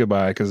your ass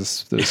goodbye,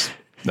 because there's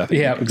Nothing.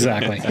 Yeah,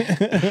 exactly.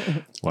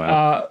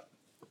 Wow.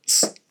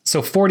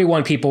 So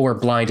 41 people were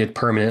blinded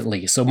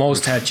permanently. So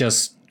most had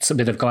just a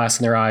bit of glass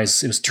in their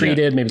eyes. It was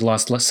treated, maybe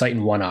lost sight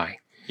in one eye.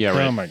 Yeah,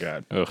 right. Oh my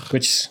God. Ugh.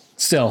 Which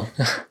still,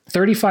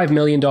 $35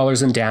 million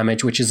in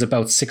damage, which is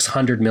about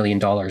 $600 million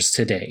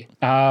today.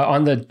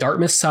 On the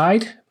Dartmouth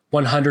side,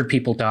 100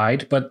 people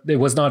died, but it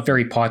was not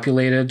very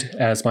populated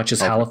as much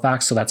as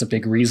Halifax. So that's a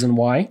big reason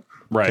why.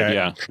 Right. Okay.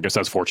 Yeah. I guess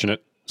that's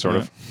fortunate, sort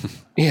of.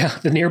 Yeah.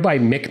 The nearby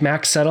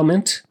Micmac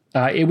settlement,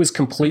 it was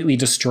completely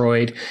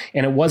destroyed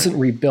and it wasn't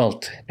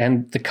rebuilt.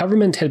 And the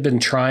government had been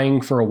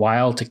trying for a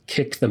while to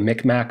kick the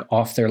Micmac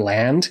off their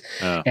land.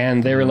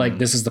 And they were like,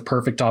 this is the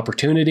perfect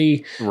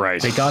opportunity.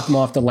 Right. They got them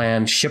off the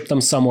land, shipped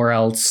them somewhere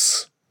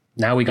else.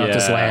 Now we got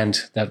this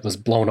land that was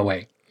blown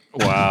away.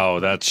 Wow,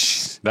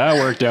 that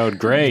worked out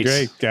great.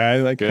 Great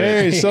guy. Like,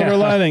 hey, silver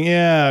lining.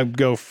 Yeah,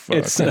 go fuck.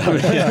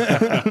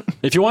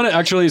 If you want to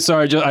actually,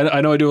 sorry,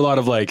 I know I do a lot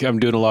of I'm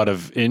doing a lot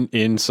of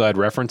inside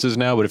references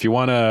now, but if you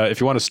want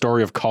a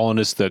story of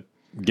colonists that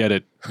get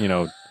it,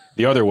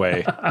 the other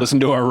way, listen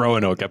to our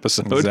Roanoke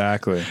episode.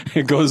 Exactly.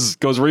 It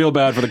goes real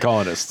bad for the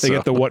colonists. They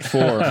get the what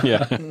for.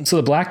 Yeah. So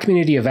the black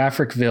community of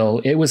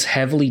Africville, it was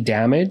heavily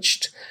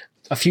damaged.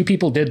 A few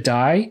people did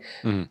die,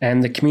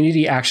 and the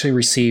community actually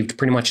received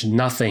pretty much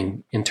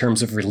nothing in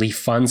terms of relief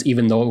funds,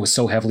 even though it was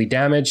so heavily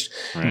damaged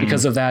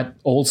because of that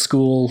old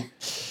school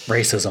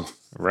racism.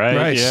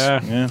 Right.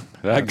 Yeah.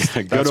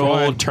 That good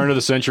old turn of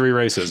the century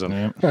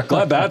racism. Yeah.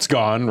 Glad that's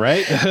gone,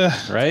 right?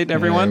 Right,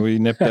 everyone? Yeah, we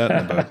nipped that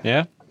in the bud.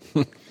 Yeah.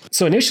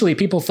 So initially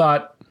people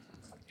thought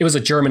it was a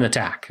German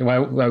attack.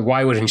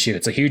 Why wouldn't you?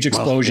 It's a huge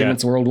explosion.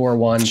 It's World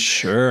War I.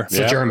 Sure. It's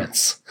the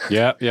Germans.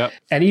 Yeah. Yeah.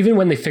 And even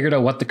when they figured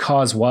out what the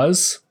cause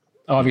was,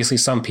 obviously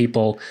some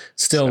people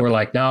still were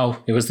like, no,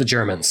 it was the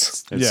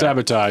Germans. It's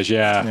sabotage.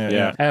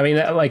 Yeah. I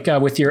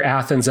mean, with your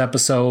Athens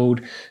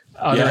episode,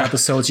 other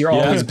episodes, you're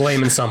always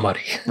blaming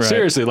somebody. Right.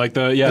 Seriously,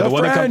 the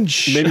one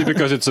French. that maybe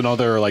because it's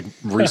another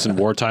recent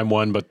wartime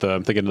one, but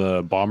I'm thinking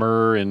the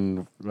bomber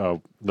in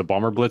the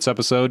Bomber Blitz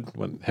episode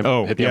when hit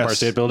the Empire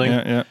State Building.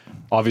 Yeah.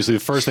 Obviously, the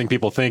first thing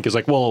people think is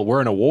well,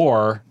 we're in a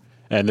war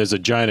and there's a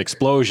giant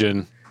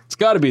explosion. It's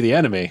got to be the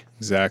enemy.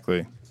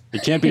 Exactly.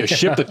 It can't be a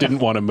ship that didn't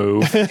want to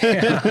move.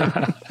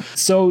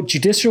 So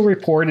judicial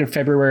report in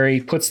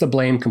February puts the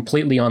blame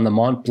completely on the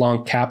Mont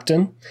Blanc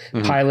captain,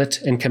 pilot,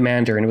 and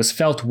commander. And it was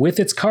felt with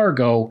its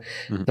cargo,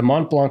 the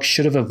Mont Blanc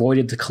should have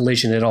avoided the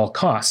collision at all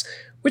costs,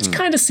 which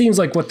kind of seems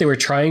like what they were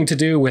trying to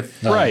do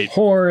with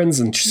horns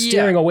and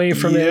steering away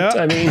from it.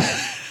 I mean...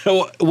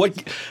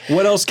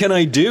 What else can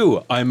I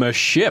do? I'm a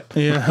ship.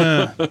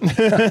 Yeah.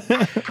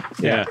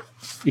 Yeah.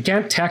 You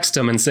can't text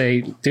them and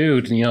say,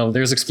 dude,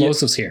 there's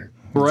explosives here.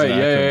 Right.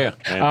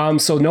 Exactly. Yeah.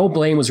 So no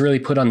blame was really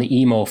put on the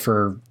Emo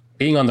for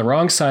being on the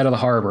wrong side of the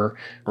harbor,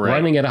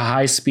 running at a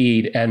high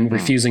speed and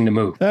refusing to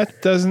move.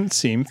 That doesn't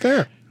seem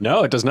fair.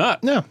 No, it does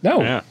not. No.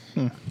 Yeah.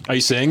 Are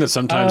you saying that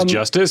sometimes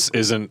justice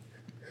isn't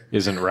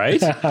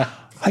right?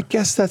 I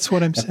guess that's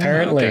what I'm saying.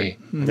 Apparently.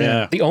 Okay.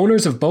 Yeah. The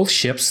owners of both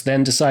ships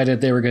then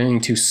decided they were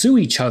going to sue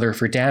each other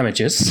for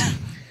damages.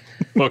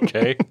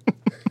 Okay.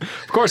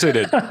 Of course they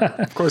did.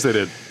 Of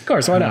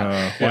course, why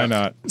not? Why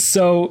not?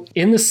 So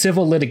in the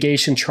civil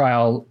litigation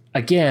trial,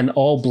 again,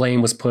 all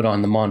blame was put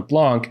on the Mont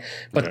Blanc,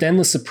 but then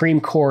the Supreme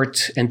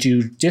Court and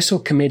Judicial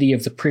Committee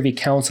of the Privy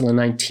Council in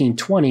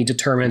 1920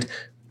 determined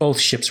both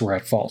ships were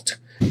at fault.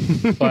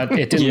 But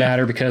it didn't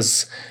matter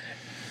because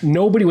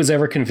nobody was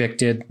ever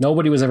convicted.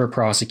 Nobody was ever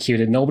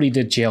prosecuted. Nobody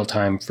did jail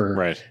time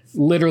for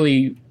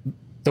literally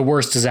the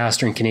worst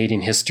disaster in Canadian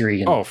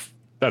history. And,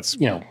 that's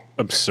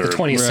absurd. The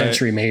 20th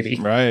century, maybe.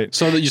 Right.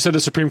 So you said the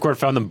Supreme Court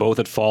found them both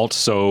at fault,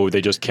 so they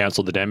just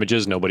canceled the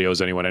damages. Nobody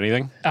owes anyone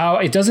anything?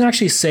 It doesn't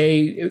actually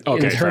say,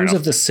 in terms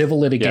of the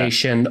civil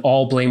litigation,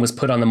 all blame was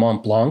put on the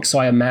Mont Blanc. So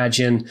I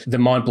imagine the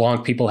Mont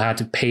Blanc people had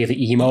to pay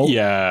the Emo.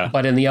 Yeah.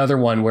 But in the other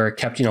one where it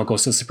kept,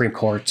 goes to the Supreme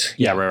Court.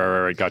 Yeah,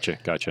 right.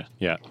 Gotcha.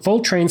 Yeah. Full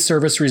train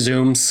service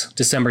resumes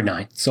December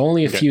 9th. So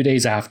only a few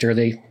days after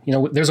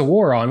there's a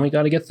war on. We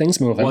got to get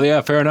things moving. Well,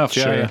 yeah, fair enough.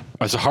 Sure. Yeah.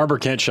 The harbor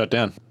can't shut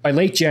down. By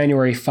late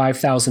January,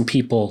 5,000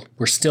 people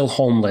were still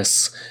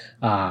homeless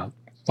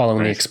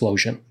following the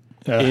explosion.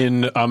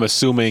 I'm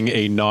assuming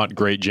a not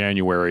great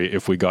January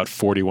if we got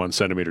 41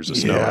 centimeters of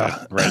snow.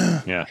 Yeah.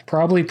 Right. Yeah.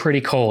 Probably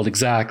pretty cold.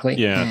 Exactly.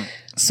 Yeah.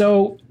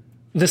 So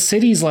the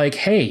city's like,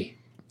 hey,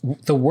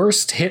 the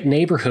worst hit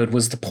neighborhood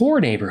was the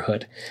poor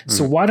neighborhood.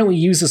 So why don't we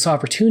use this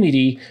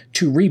opportunity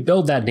to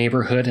rebuild that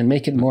neighborhood and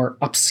make it more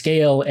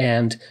upscale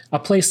and a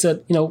place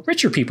that,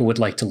 richer people would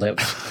like to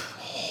live?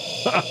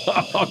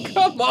 Oh,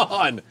 come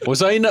on.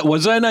 Was I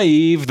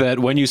naive that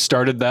when you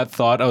started that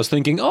thought, I was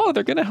thinking,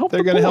 they're going to help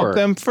They're going to help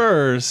them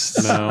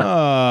first.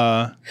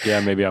 No. Yeah,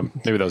 maybe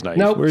that was naive.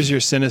 Nope. Where's your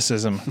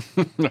cynicism?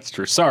 That's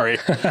true. Sorry.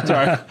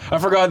 I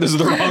forgot this is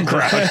the wrong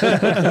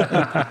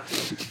crowd.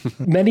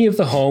 Many of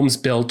the homes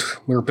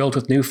were built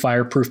with new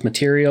fireproof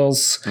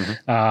materials.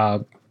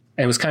 And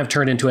it was kind of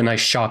turned into a nice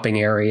shopping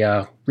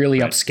area, really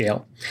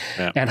upscale.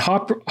 Yeah. And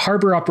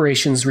harbor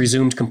operations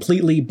resumed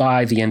completely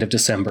by the end of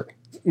December.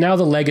 Now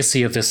the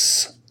legacy of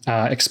this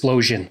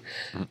explosion.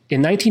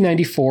 In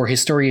 1994,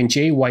 historian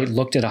Jay White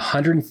looked at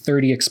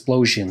 130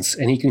 explosions,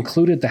 and he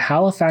concluded the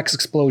Halifax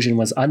explosion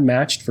was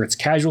unmatched for its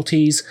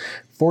casualties,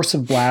 force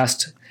of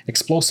blast,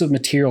 explosive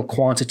material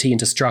quantity, and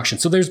destruction.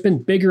 So there's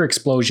been bigger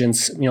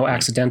explosions,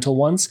 accidental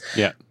ones,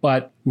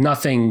 but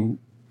nothing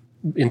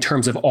in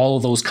terms of all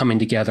of those coming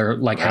together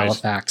like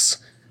Halifax.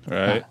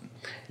 Right.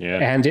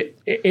 And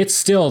it's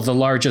still the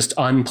largest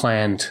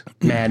unplanned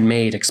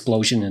man-made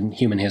explosion in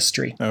human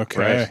history. Okay.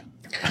 Right.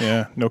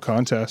 Yeah, no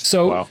contest.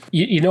 So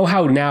you know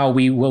how now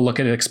we will look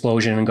at an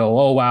explosion and go,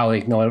 oh, wow,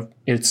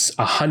 it's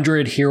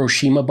 100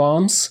 Hiroshima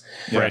bombs.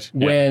 Right.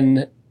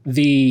 When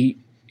the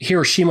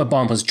Hiroshima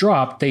bomb was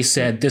dropped, they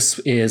said this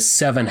is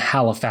 7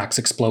 Halifax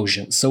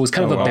explosions. So it was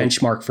kind of a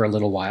benchmark for a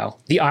little while.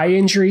 The eye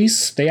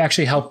injuries, they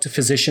actually helped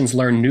physicians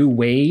learn new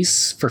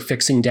ways for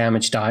fixing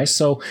damaged eyes.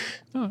 So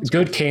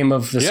good came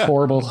of this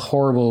horrible,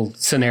 horrible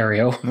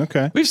scenario.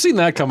 Okay. We've seen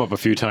that come up a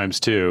few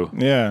times too.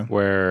 Yeah.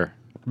 Where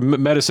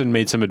medicine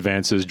made some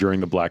advances during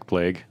the Black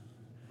Plague.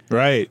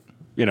 Right.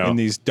 In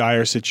these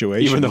dire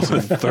situations. Even though a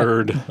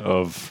third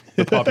of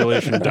the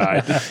population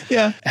died.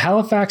 Yeah.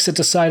 Halifax had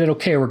decided,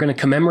 okay, we're going to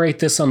commemorate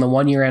this on the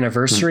 1-year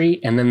anniversary.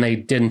 And then they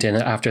didn't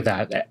after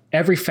that.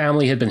 Every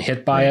family had been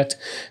hit by it.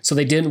 So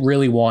they didn't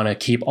really want to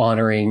keep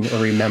honoring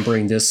or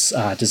remembering this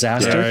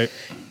disaster. Right.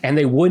 And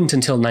they wouldn't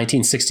until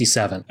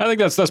 1967. I think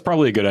that's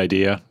probably a good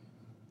idea.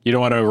 You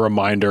don't want a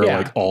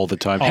reminder all the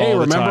time. Hey,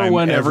 remember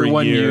when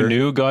everyone you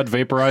knew got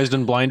vaporized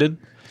and blinded?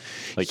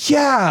 I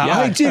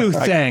do.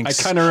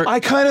 Thanks. I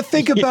kind of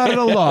think about it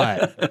a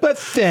lot, but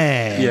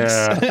thanks.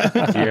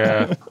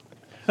 Yeah.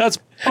 That's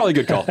probably a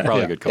good call.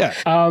 A good call. Yeah.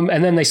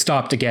 And then they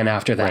stopped again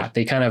after that. Right.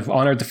 They kind of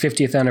honored the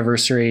 50th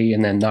anniversary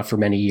and then not for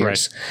many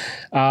years.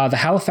 Right. The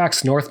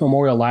Halifax North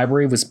Memorial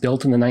Library was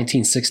built in the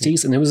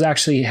 1960s, and it was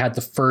actually had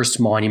the first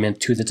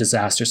monument to the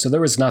disaster. So there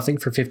was nothing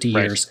for 50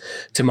 years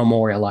to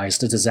memorialize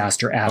the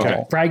disaster at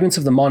all. Fragments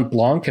of the Mont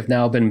Blanc have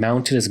now been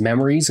mounted as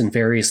memories in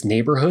various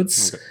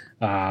neighborhoods. Okay.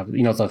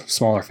 The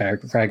smaller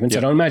fragments. I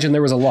don't imagine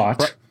there was a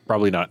lot.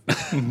 Probably not.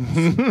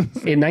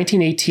 In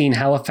 1918,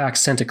 Halifax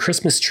sent a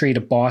Christmas tree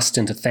to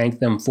Boston to thank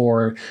them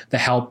for the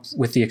help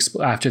with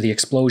after the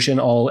explosion,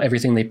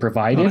 everything they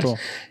provided. Oh, cool.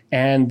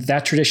 And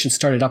that tradition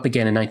started up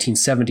again in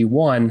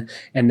 1971.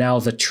 And now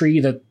the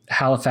tree that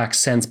Halifax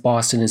sends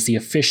Boston is the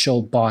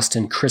official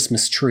Boston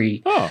Christmas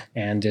tree. Oh.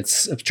 And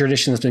it's a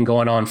tradition that's been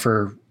going on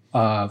for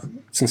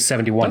since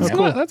 71. That's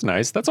cool. That's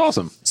nice. That's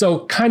awesome.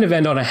 So kind of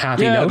end on a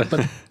happy note,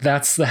 but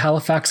that's the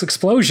Halifax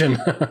explosion.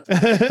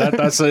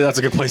 That's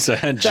a good place to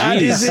end. Jeez.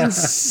 That is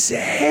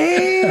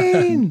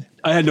insane.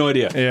 I had no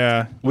idea.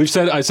 Yeah.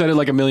 I said it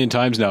like a million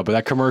times now, but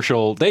that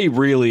commercial, they got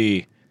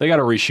to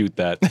reshoot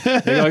that.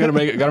 They got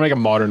to make a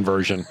modern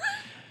version.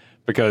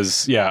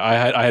 Because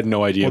I had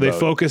no idea. Well, they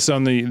focus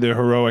on the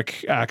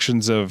heroic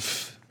actions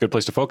of good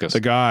place to focus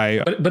the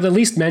guy, but at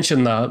least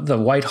mention the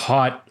white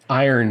hot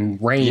iron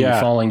rain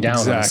falling down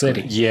on the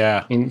city.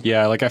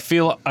 Like I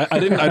feel I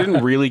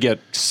didn't really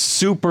get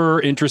super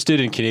interested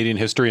in Canadian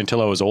history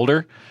until I was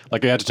older.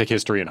 Like I had to take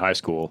history in high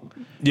school.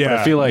 But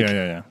I feel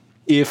like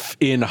if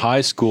in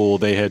high school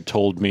they had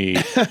told me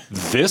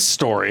this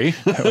story,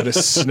 that would have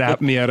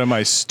snapped me out of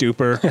my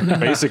stupor.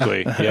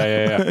 Basically.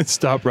 Yeah.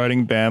 Stop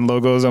writing band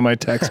logos on my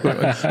textbook.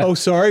 Oh,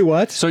 sorry,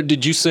 what? So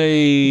did you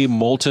say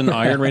molten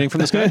iron raining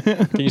from the sky?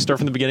 Can you start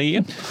from the beginning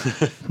again?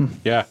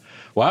 Yeah.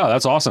 Wow,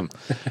 that's awesome.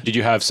 Did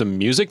you have some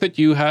music that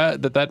you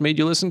had that made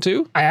you listen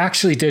to? I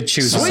actually did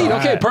choose. Sweet.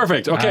 Okay,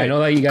 perfect. Okay, I know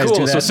that you guys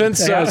do that. So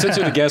since you're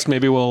the guest,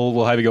 maybe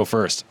we'll have you go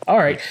first. All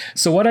right.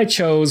 So what I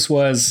chose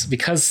was,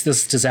 because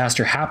this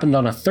disaster happened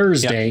on a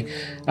Thursday,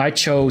 I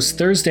chose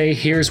Thursday,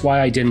 Here's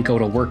Why I Didn't Go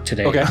to Work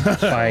Today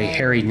by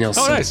Harry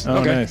Nilsson. Oh, nice.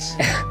 Nice.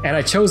 And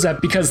I chose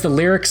that because the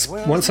lyrics,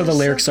 one of the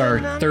lyrics are,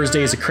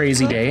 Thursday is a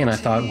crazy day. And I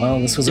thought, well,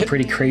 this was a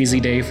pretty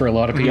crazy day for a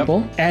lot of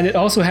people. And it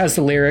also has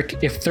the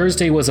lyric, if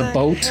Thursday was a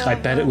boat,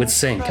 I bet it would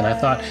sink. And I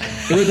thought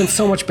it would have been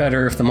so much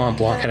better if the Mont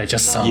Blanc had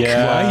just sunk.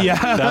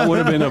 Yeah. That would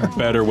have been a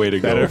better way to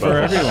go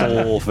for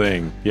the whole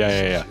thing.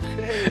 Yeah,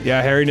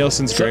 Harry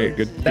Nilsson's great.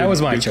 That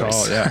was my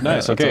choice. Call. Yeah.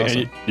 Nice. Okay.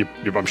 Awesome.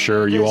 And I'm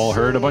sure you all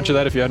heard a bunch of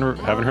that if you haven't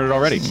heard it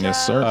already.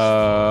 Yes,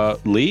 sir.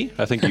 Lee,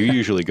 I think you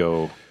usually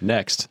go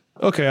next.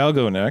 Okay, I'll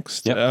go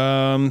next.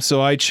 Yep.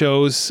 So I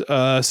chose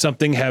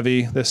something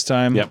heavy this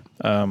time. Yep.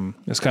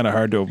 It's kind of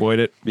hard to avoid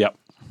it. Yep.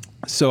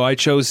 So I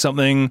chose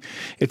something.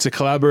 It's a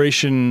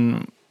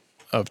collaboration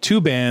of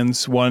two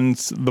bands.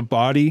 One's The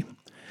Body,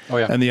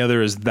 and the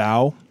other is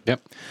Thou.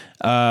 Yep.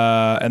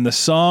 And the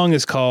song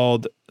is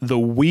called The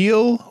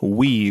Wheel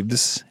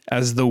Weaves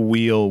as the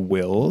Wheel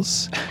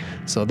Wills.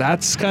 So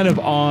that's kind of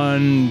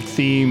on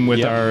theme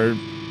with our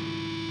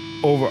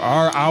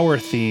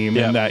theme,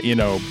 in that,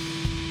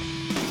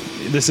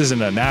 this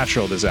isn't a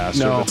natural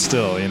disaster, but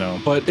still,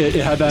 But it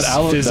had that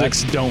element.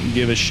 Physics don't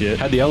give a shit.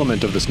 Had the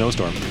element of the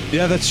snowstorm.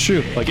 Yeah, that's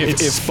true. Like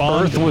if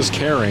Earth was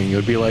caring, it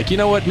would be like, you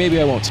know what?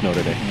 Maybe I won't snow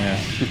today. Yeah,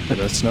 but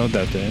it snowed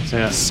that day.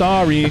 So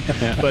sorry,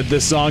 but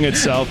the song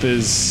itself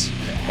is,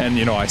 and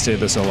I say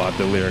this a lot.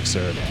 The lyrics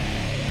are,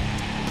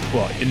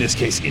 well, in this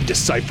case,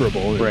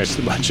 indecipherable. There's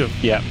a bunch of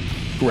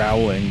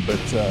growling, but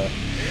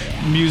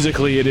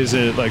musically it is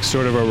a like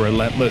sort of a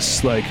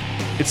relentless, like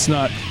it's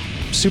not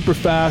super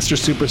fast or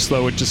super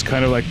slow. It just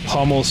kind of like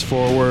pummels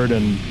forward,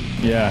 and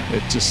yeah,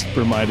 it just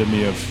reminded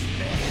me of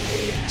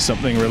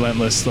something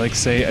relentless, like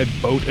say a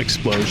boat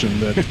explosion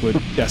that would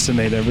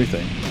decimate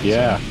everything.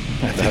 Yeah.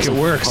 So I think it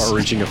works.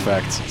 Far-reaching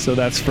effect. So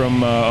that's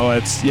from I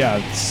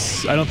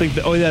don't think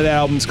that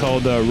album's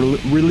called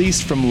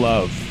Released from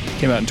Love.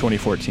 Came out in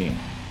 2014.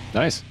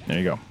 Nice. There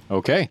you go.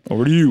 Okay.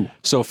 Over to you.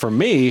 So for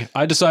me,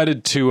 I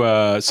decided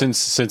to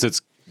since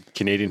it's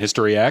Canadian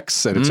History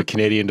X and it's a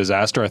Canadian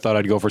disaster, I thought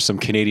I'd go for some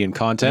Canadian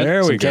content.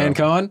 There we go.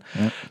 CanCon.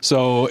 Yeah.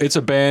 So it's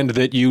a band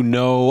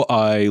that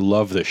I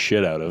love the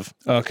shit out of.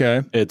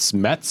 Okay. It's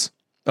Metz.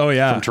 Oh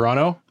yeah, from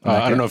Toronto. Okay.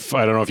 I don't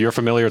know if you're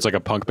familiar. It's like a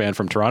punk band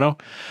from Toronto,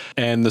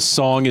 and the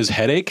song is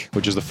 "Headache,"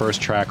 which is the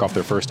first track off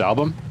their first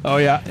album. Oh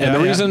yeah, and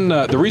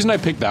the reason I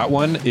picked that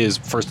one is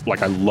first,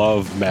 like I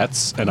love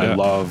Metz and I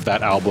love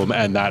that album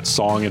and that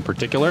song in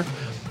particular.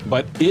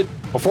 But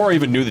before I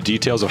even knew the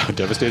details of how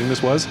devastating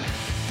this was,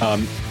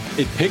 I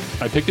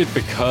picked it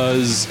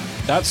because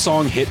that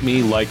song hit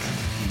me like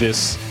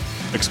this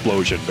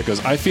explosion.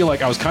 Because I feel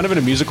like I was kind of in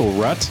a musical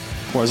rut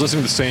where I was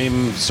listening to the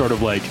same sort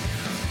of like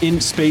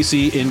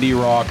spacey indie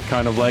rock,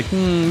 kind of like,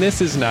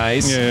 this is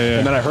nice. Yeah.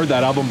 And then I heard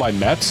that album by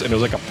Metz, and it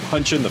was like a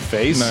punch in the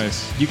face.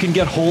 Nice. You can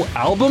get whole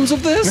albums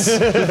of this?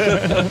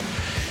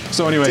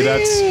 So anyway,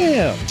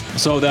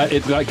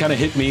 that kind of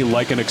hit me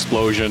like an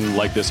explosion,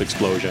 like this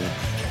explosion.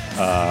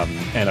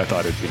 And I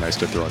thought it'd be nice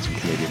to throw in some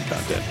Canadian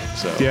content.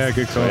 So yeah,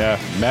 good call. So yeah,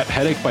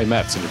 Headache by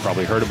Metz, and you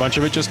probably heard a bunch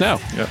of it just now.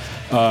 Yep.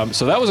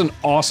 So that was an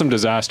awesome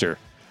disaster.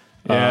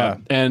 Yeah.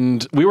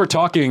 And we were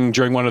talking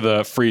during one of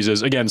the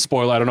freezes. Again,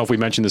 spoiler, I don't know if we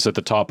mentioned this at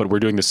the top, but we're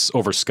doing this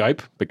over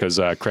Skype because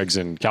Craig's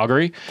in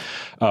Calgary.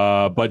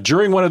 But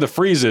during one of the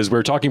freezes, we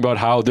were talking about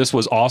how this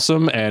was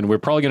awesome, and we're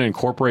probably going to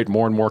incorporate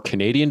more and more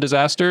Canadian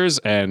disasters.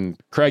 And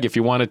Craig, if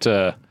you wanted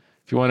to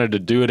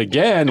do it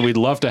again, we'd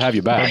love to have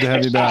you back. Love to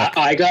have you back.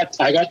 I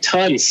got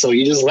tons, so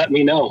you just let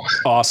me know.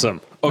 Awesome.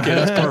 Okay,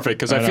 that's perfect,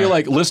 because I feel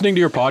like listening to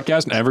your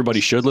podcast, and everybody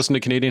should listen to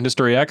Canadian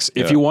History X,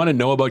 if you want to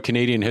know about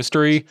Canadian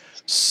history,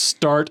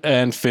 start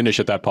and finish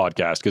at that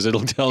podcast, because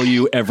it'll tell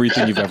you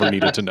everything you've ever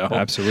needed to know.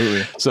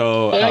 Absolutely.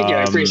 So, thank you.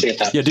 I appreciate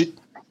that. Yeah,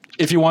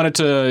 if you wanted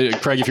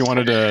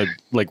to,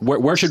 like,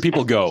 where should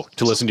people go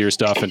to listen to your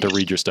stuff and to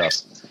read your stuff?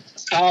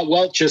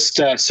 Well,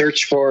 just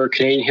search for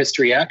Canadian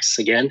History X,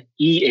 again,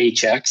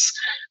 EHX,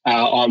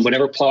 on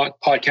whatever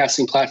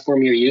podcasting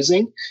platform you're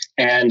using.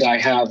 And I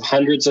have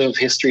hundreds of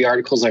history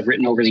articles I've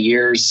written over the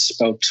years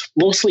about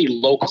mostly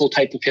local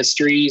type of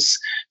histories,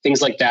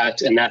 things like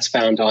that. And that's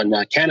found on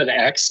Canada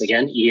X,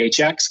 again,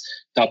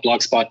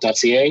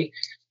 ehx.blogspot.ca.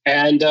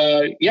 And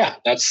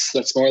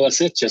that's more or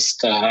less it.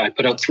 Just I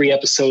put out 3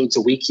 episodes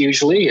a week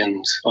usually,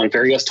 and on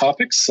various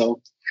topics.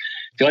 So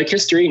if you like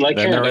history and like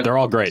Canada, they're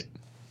all great.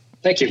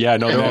 Thank you. Yeah,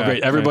 no, they're all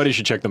great. Everybody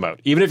should check them out.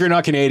 Even if you're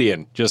not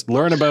Canadian, just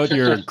learn about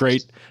your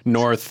great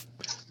North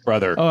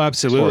brother. Oh,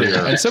 absolutely.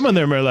 And some of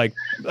them are like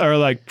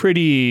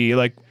pretty,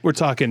 like we're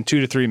talking 2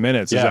 to 3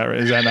 minutes. Yeah.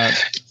 Is that not?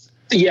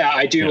 Yeah,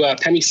 I do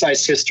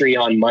penny-sized history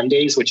on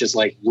Mondays, which is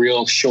like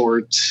real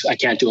short. I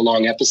can't do a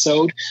long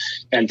episode.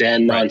 And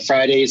then on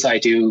Fridays, I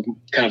do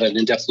kind of an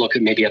in-depth look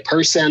at maybe a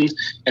person.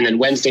 And then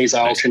Wednesdays,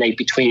 I alternate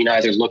between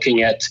either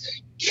looking at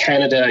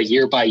Canada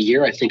year by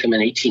year. I think I'm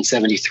in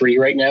 1873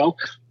 right now,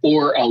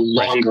 or a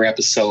longer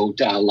episode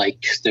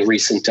like the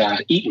recent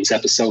Eaton's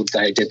episode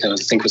that I did that I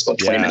think was about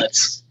 20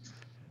 minutes.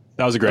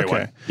 That was a great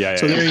one. Yeah.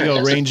 So there you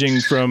go,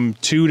 ranging from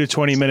 2 to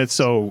 20 minutes.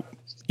 So,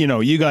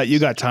 you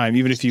got time,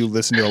 even if you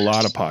listen to a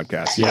lot of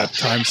podcasts, you got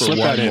time for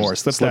one more.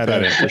 Slip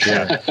that in for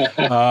sure.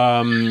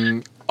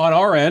 On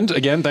our end,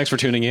 again, thanks for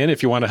tuning in.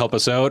 If you want to help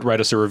us out,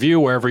 write us a review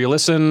wherever you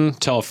listen.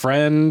 Tell a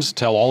friend.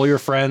 Tell all your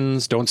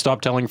friends. Don't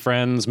stop telling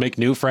friends. Make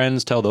new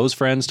friends. Tell those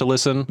friends to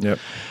listen. Yep.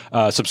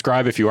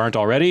 Subscribe if you aren't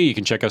already. You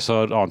can check us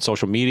out on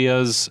social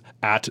medias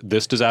at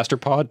This Disaster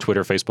Pod,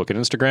 Twitter, Facebook, and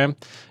Instagram.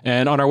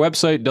 And on our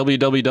website,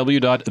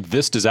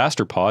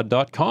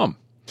 www.thisdisasterpod.com.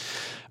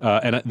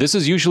 And this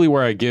is usually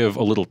where I give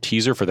a little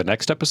teaser for the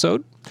next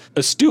episode.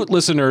 Astute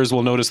listeners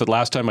will notice that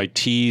last time I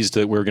teased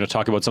that we were going to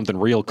talk about something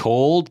real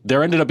cold.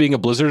 There ended up being a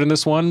blizzard in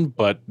this one,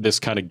 but this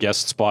kind of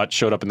guest spot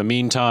showed up in the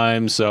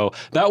meantime. So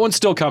that one's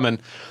still coming.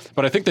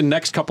 But I think the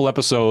next couple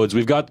episodes,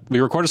 we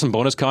recorded some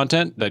bonus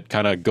content that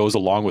kind of goes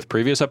along with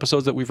previous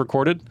episodes that we've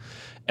recorded.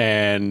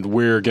 And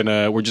we're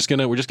just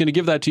gonna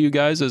give that to you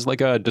guys as like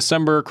a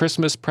December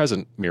Christmas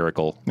present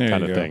miracle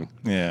kind of thing.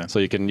 Yeah. So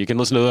you can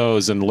listen to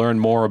those and learn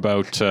more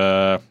about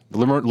the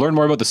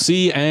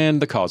sea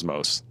and the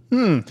cosmos.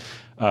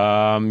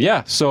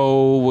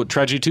 So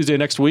Tragedy Tuesday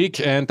next week,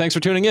 and thanks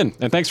for tuning in,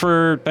 and thanks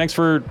for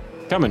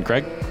coming,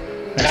 Craig.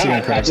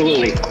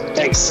 Absolutely.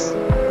 Thanks.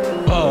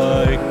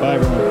 Bye. Bye,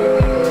 everyone.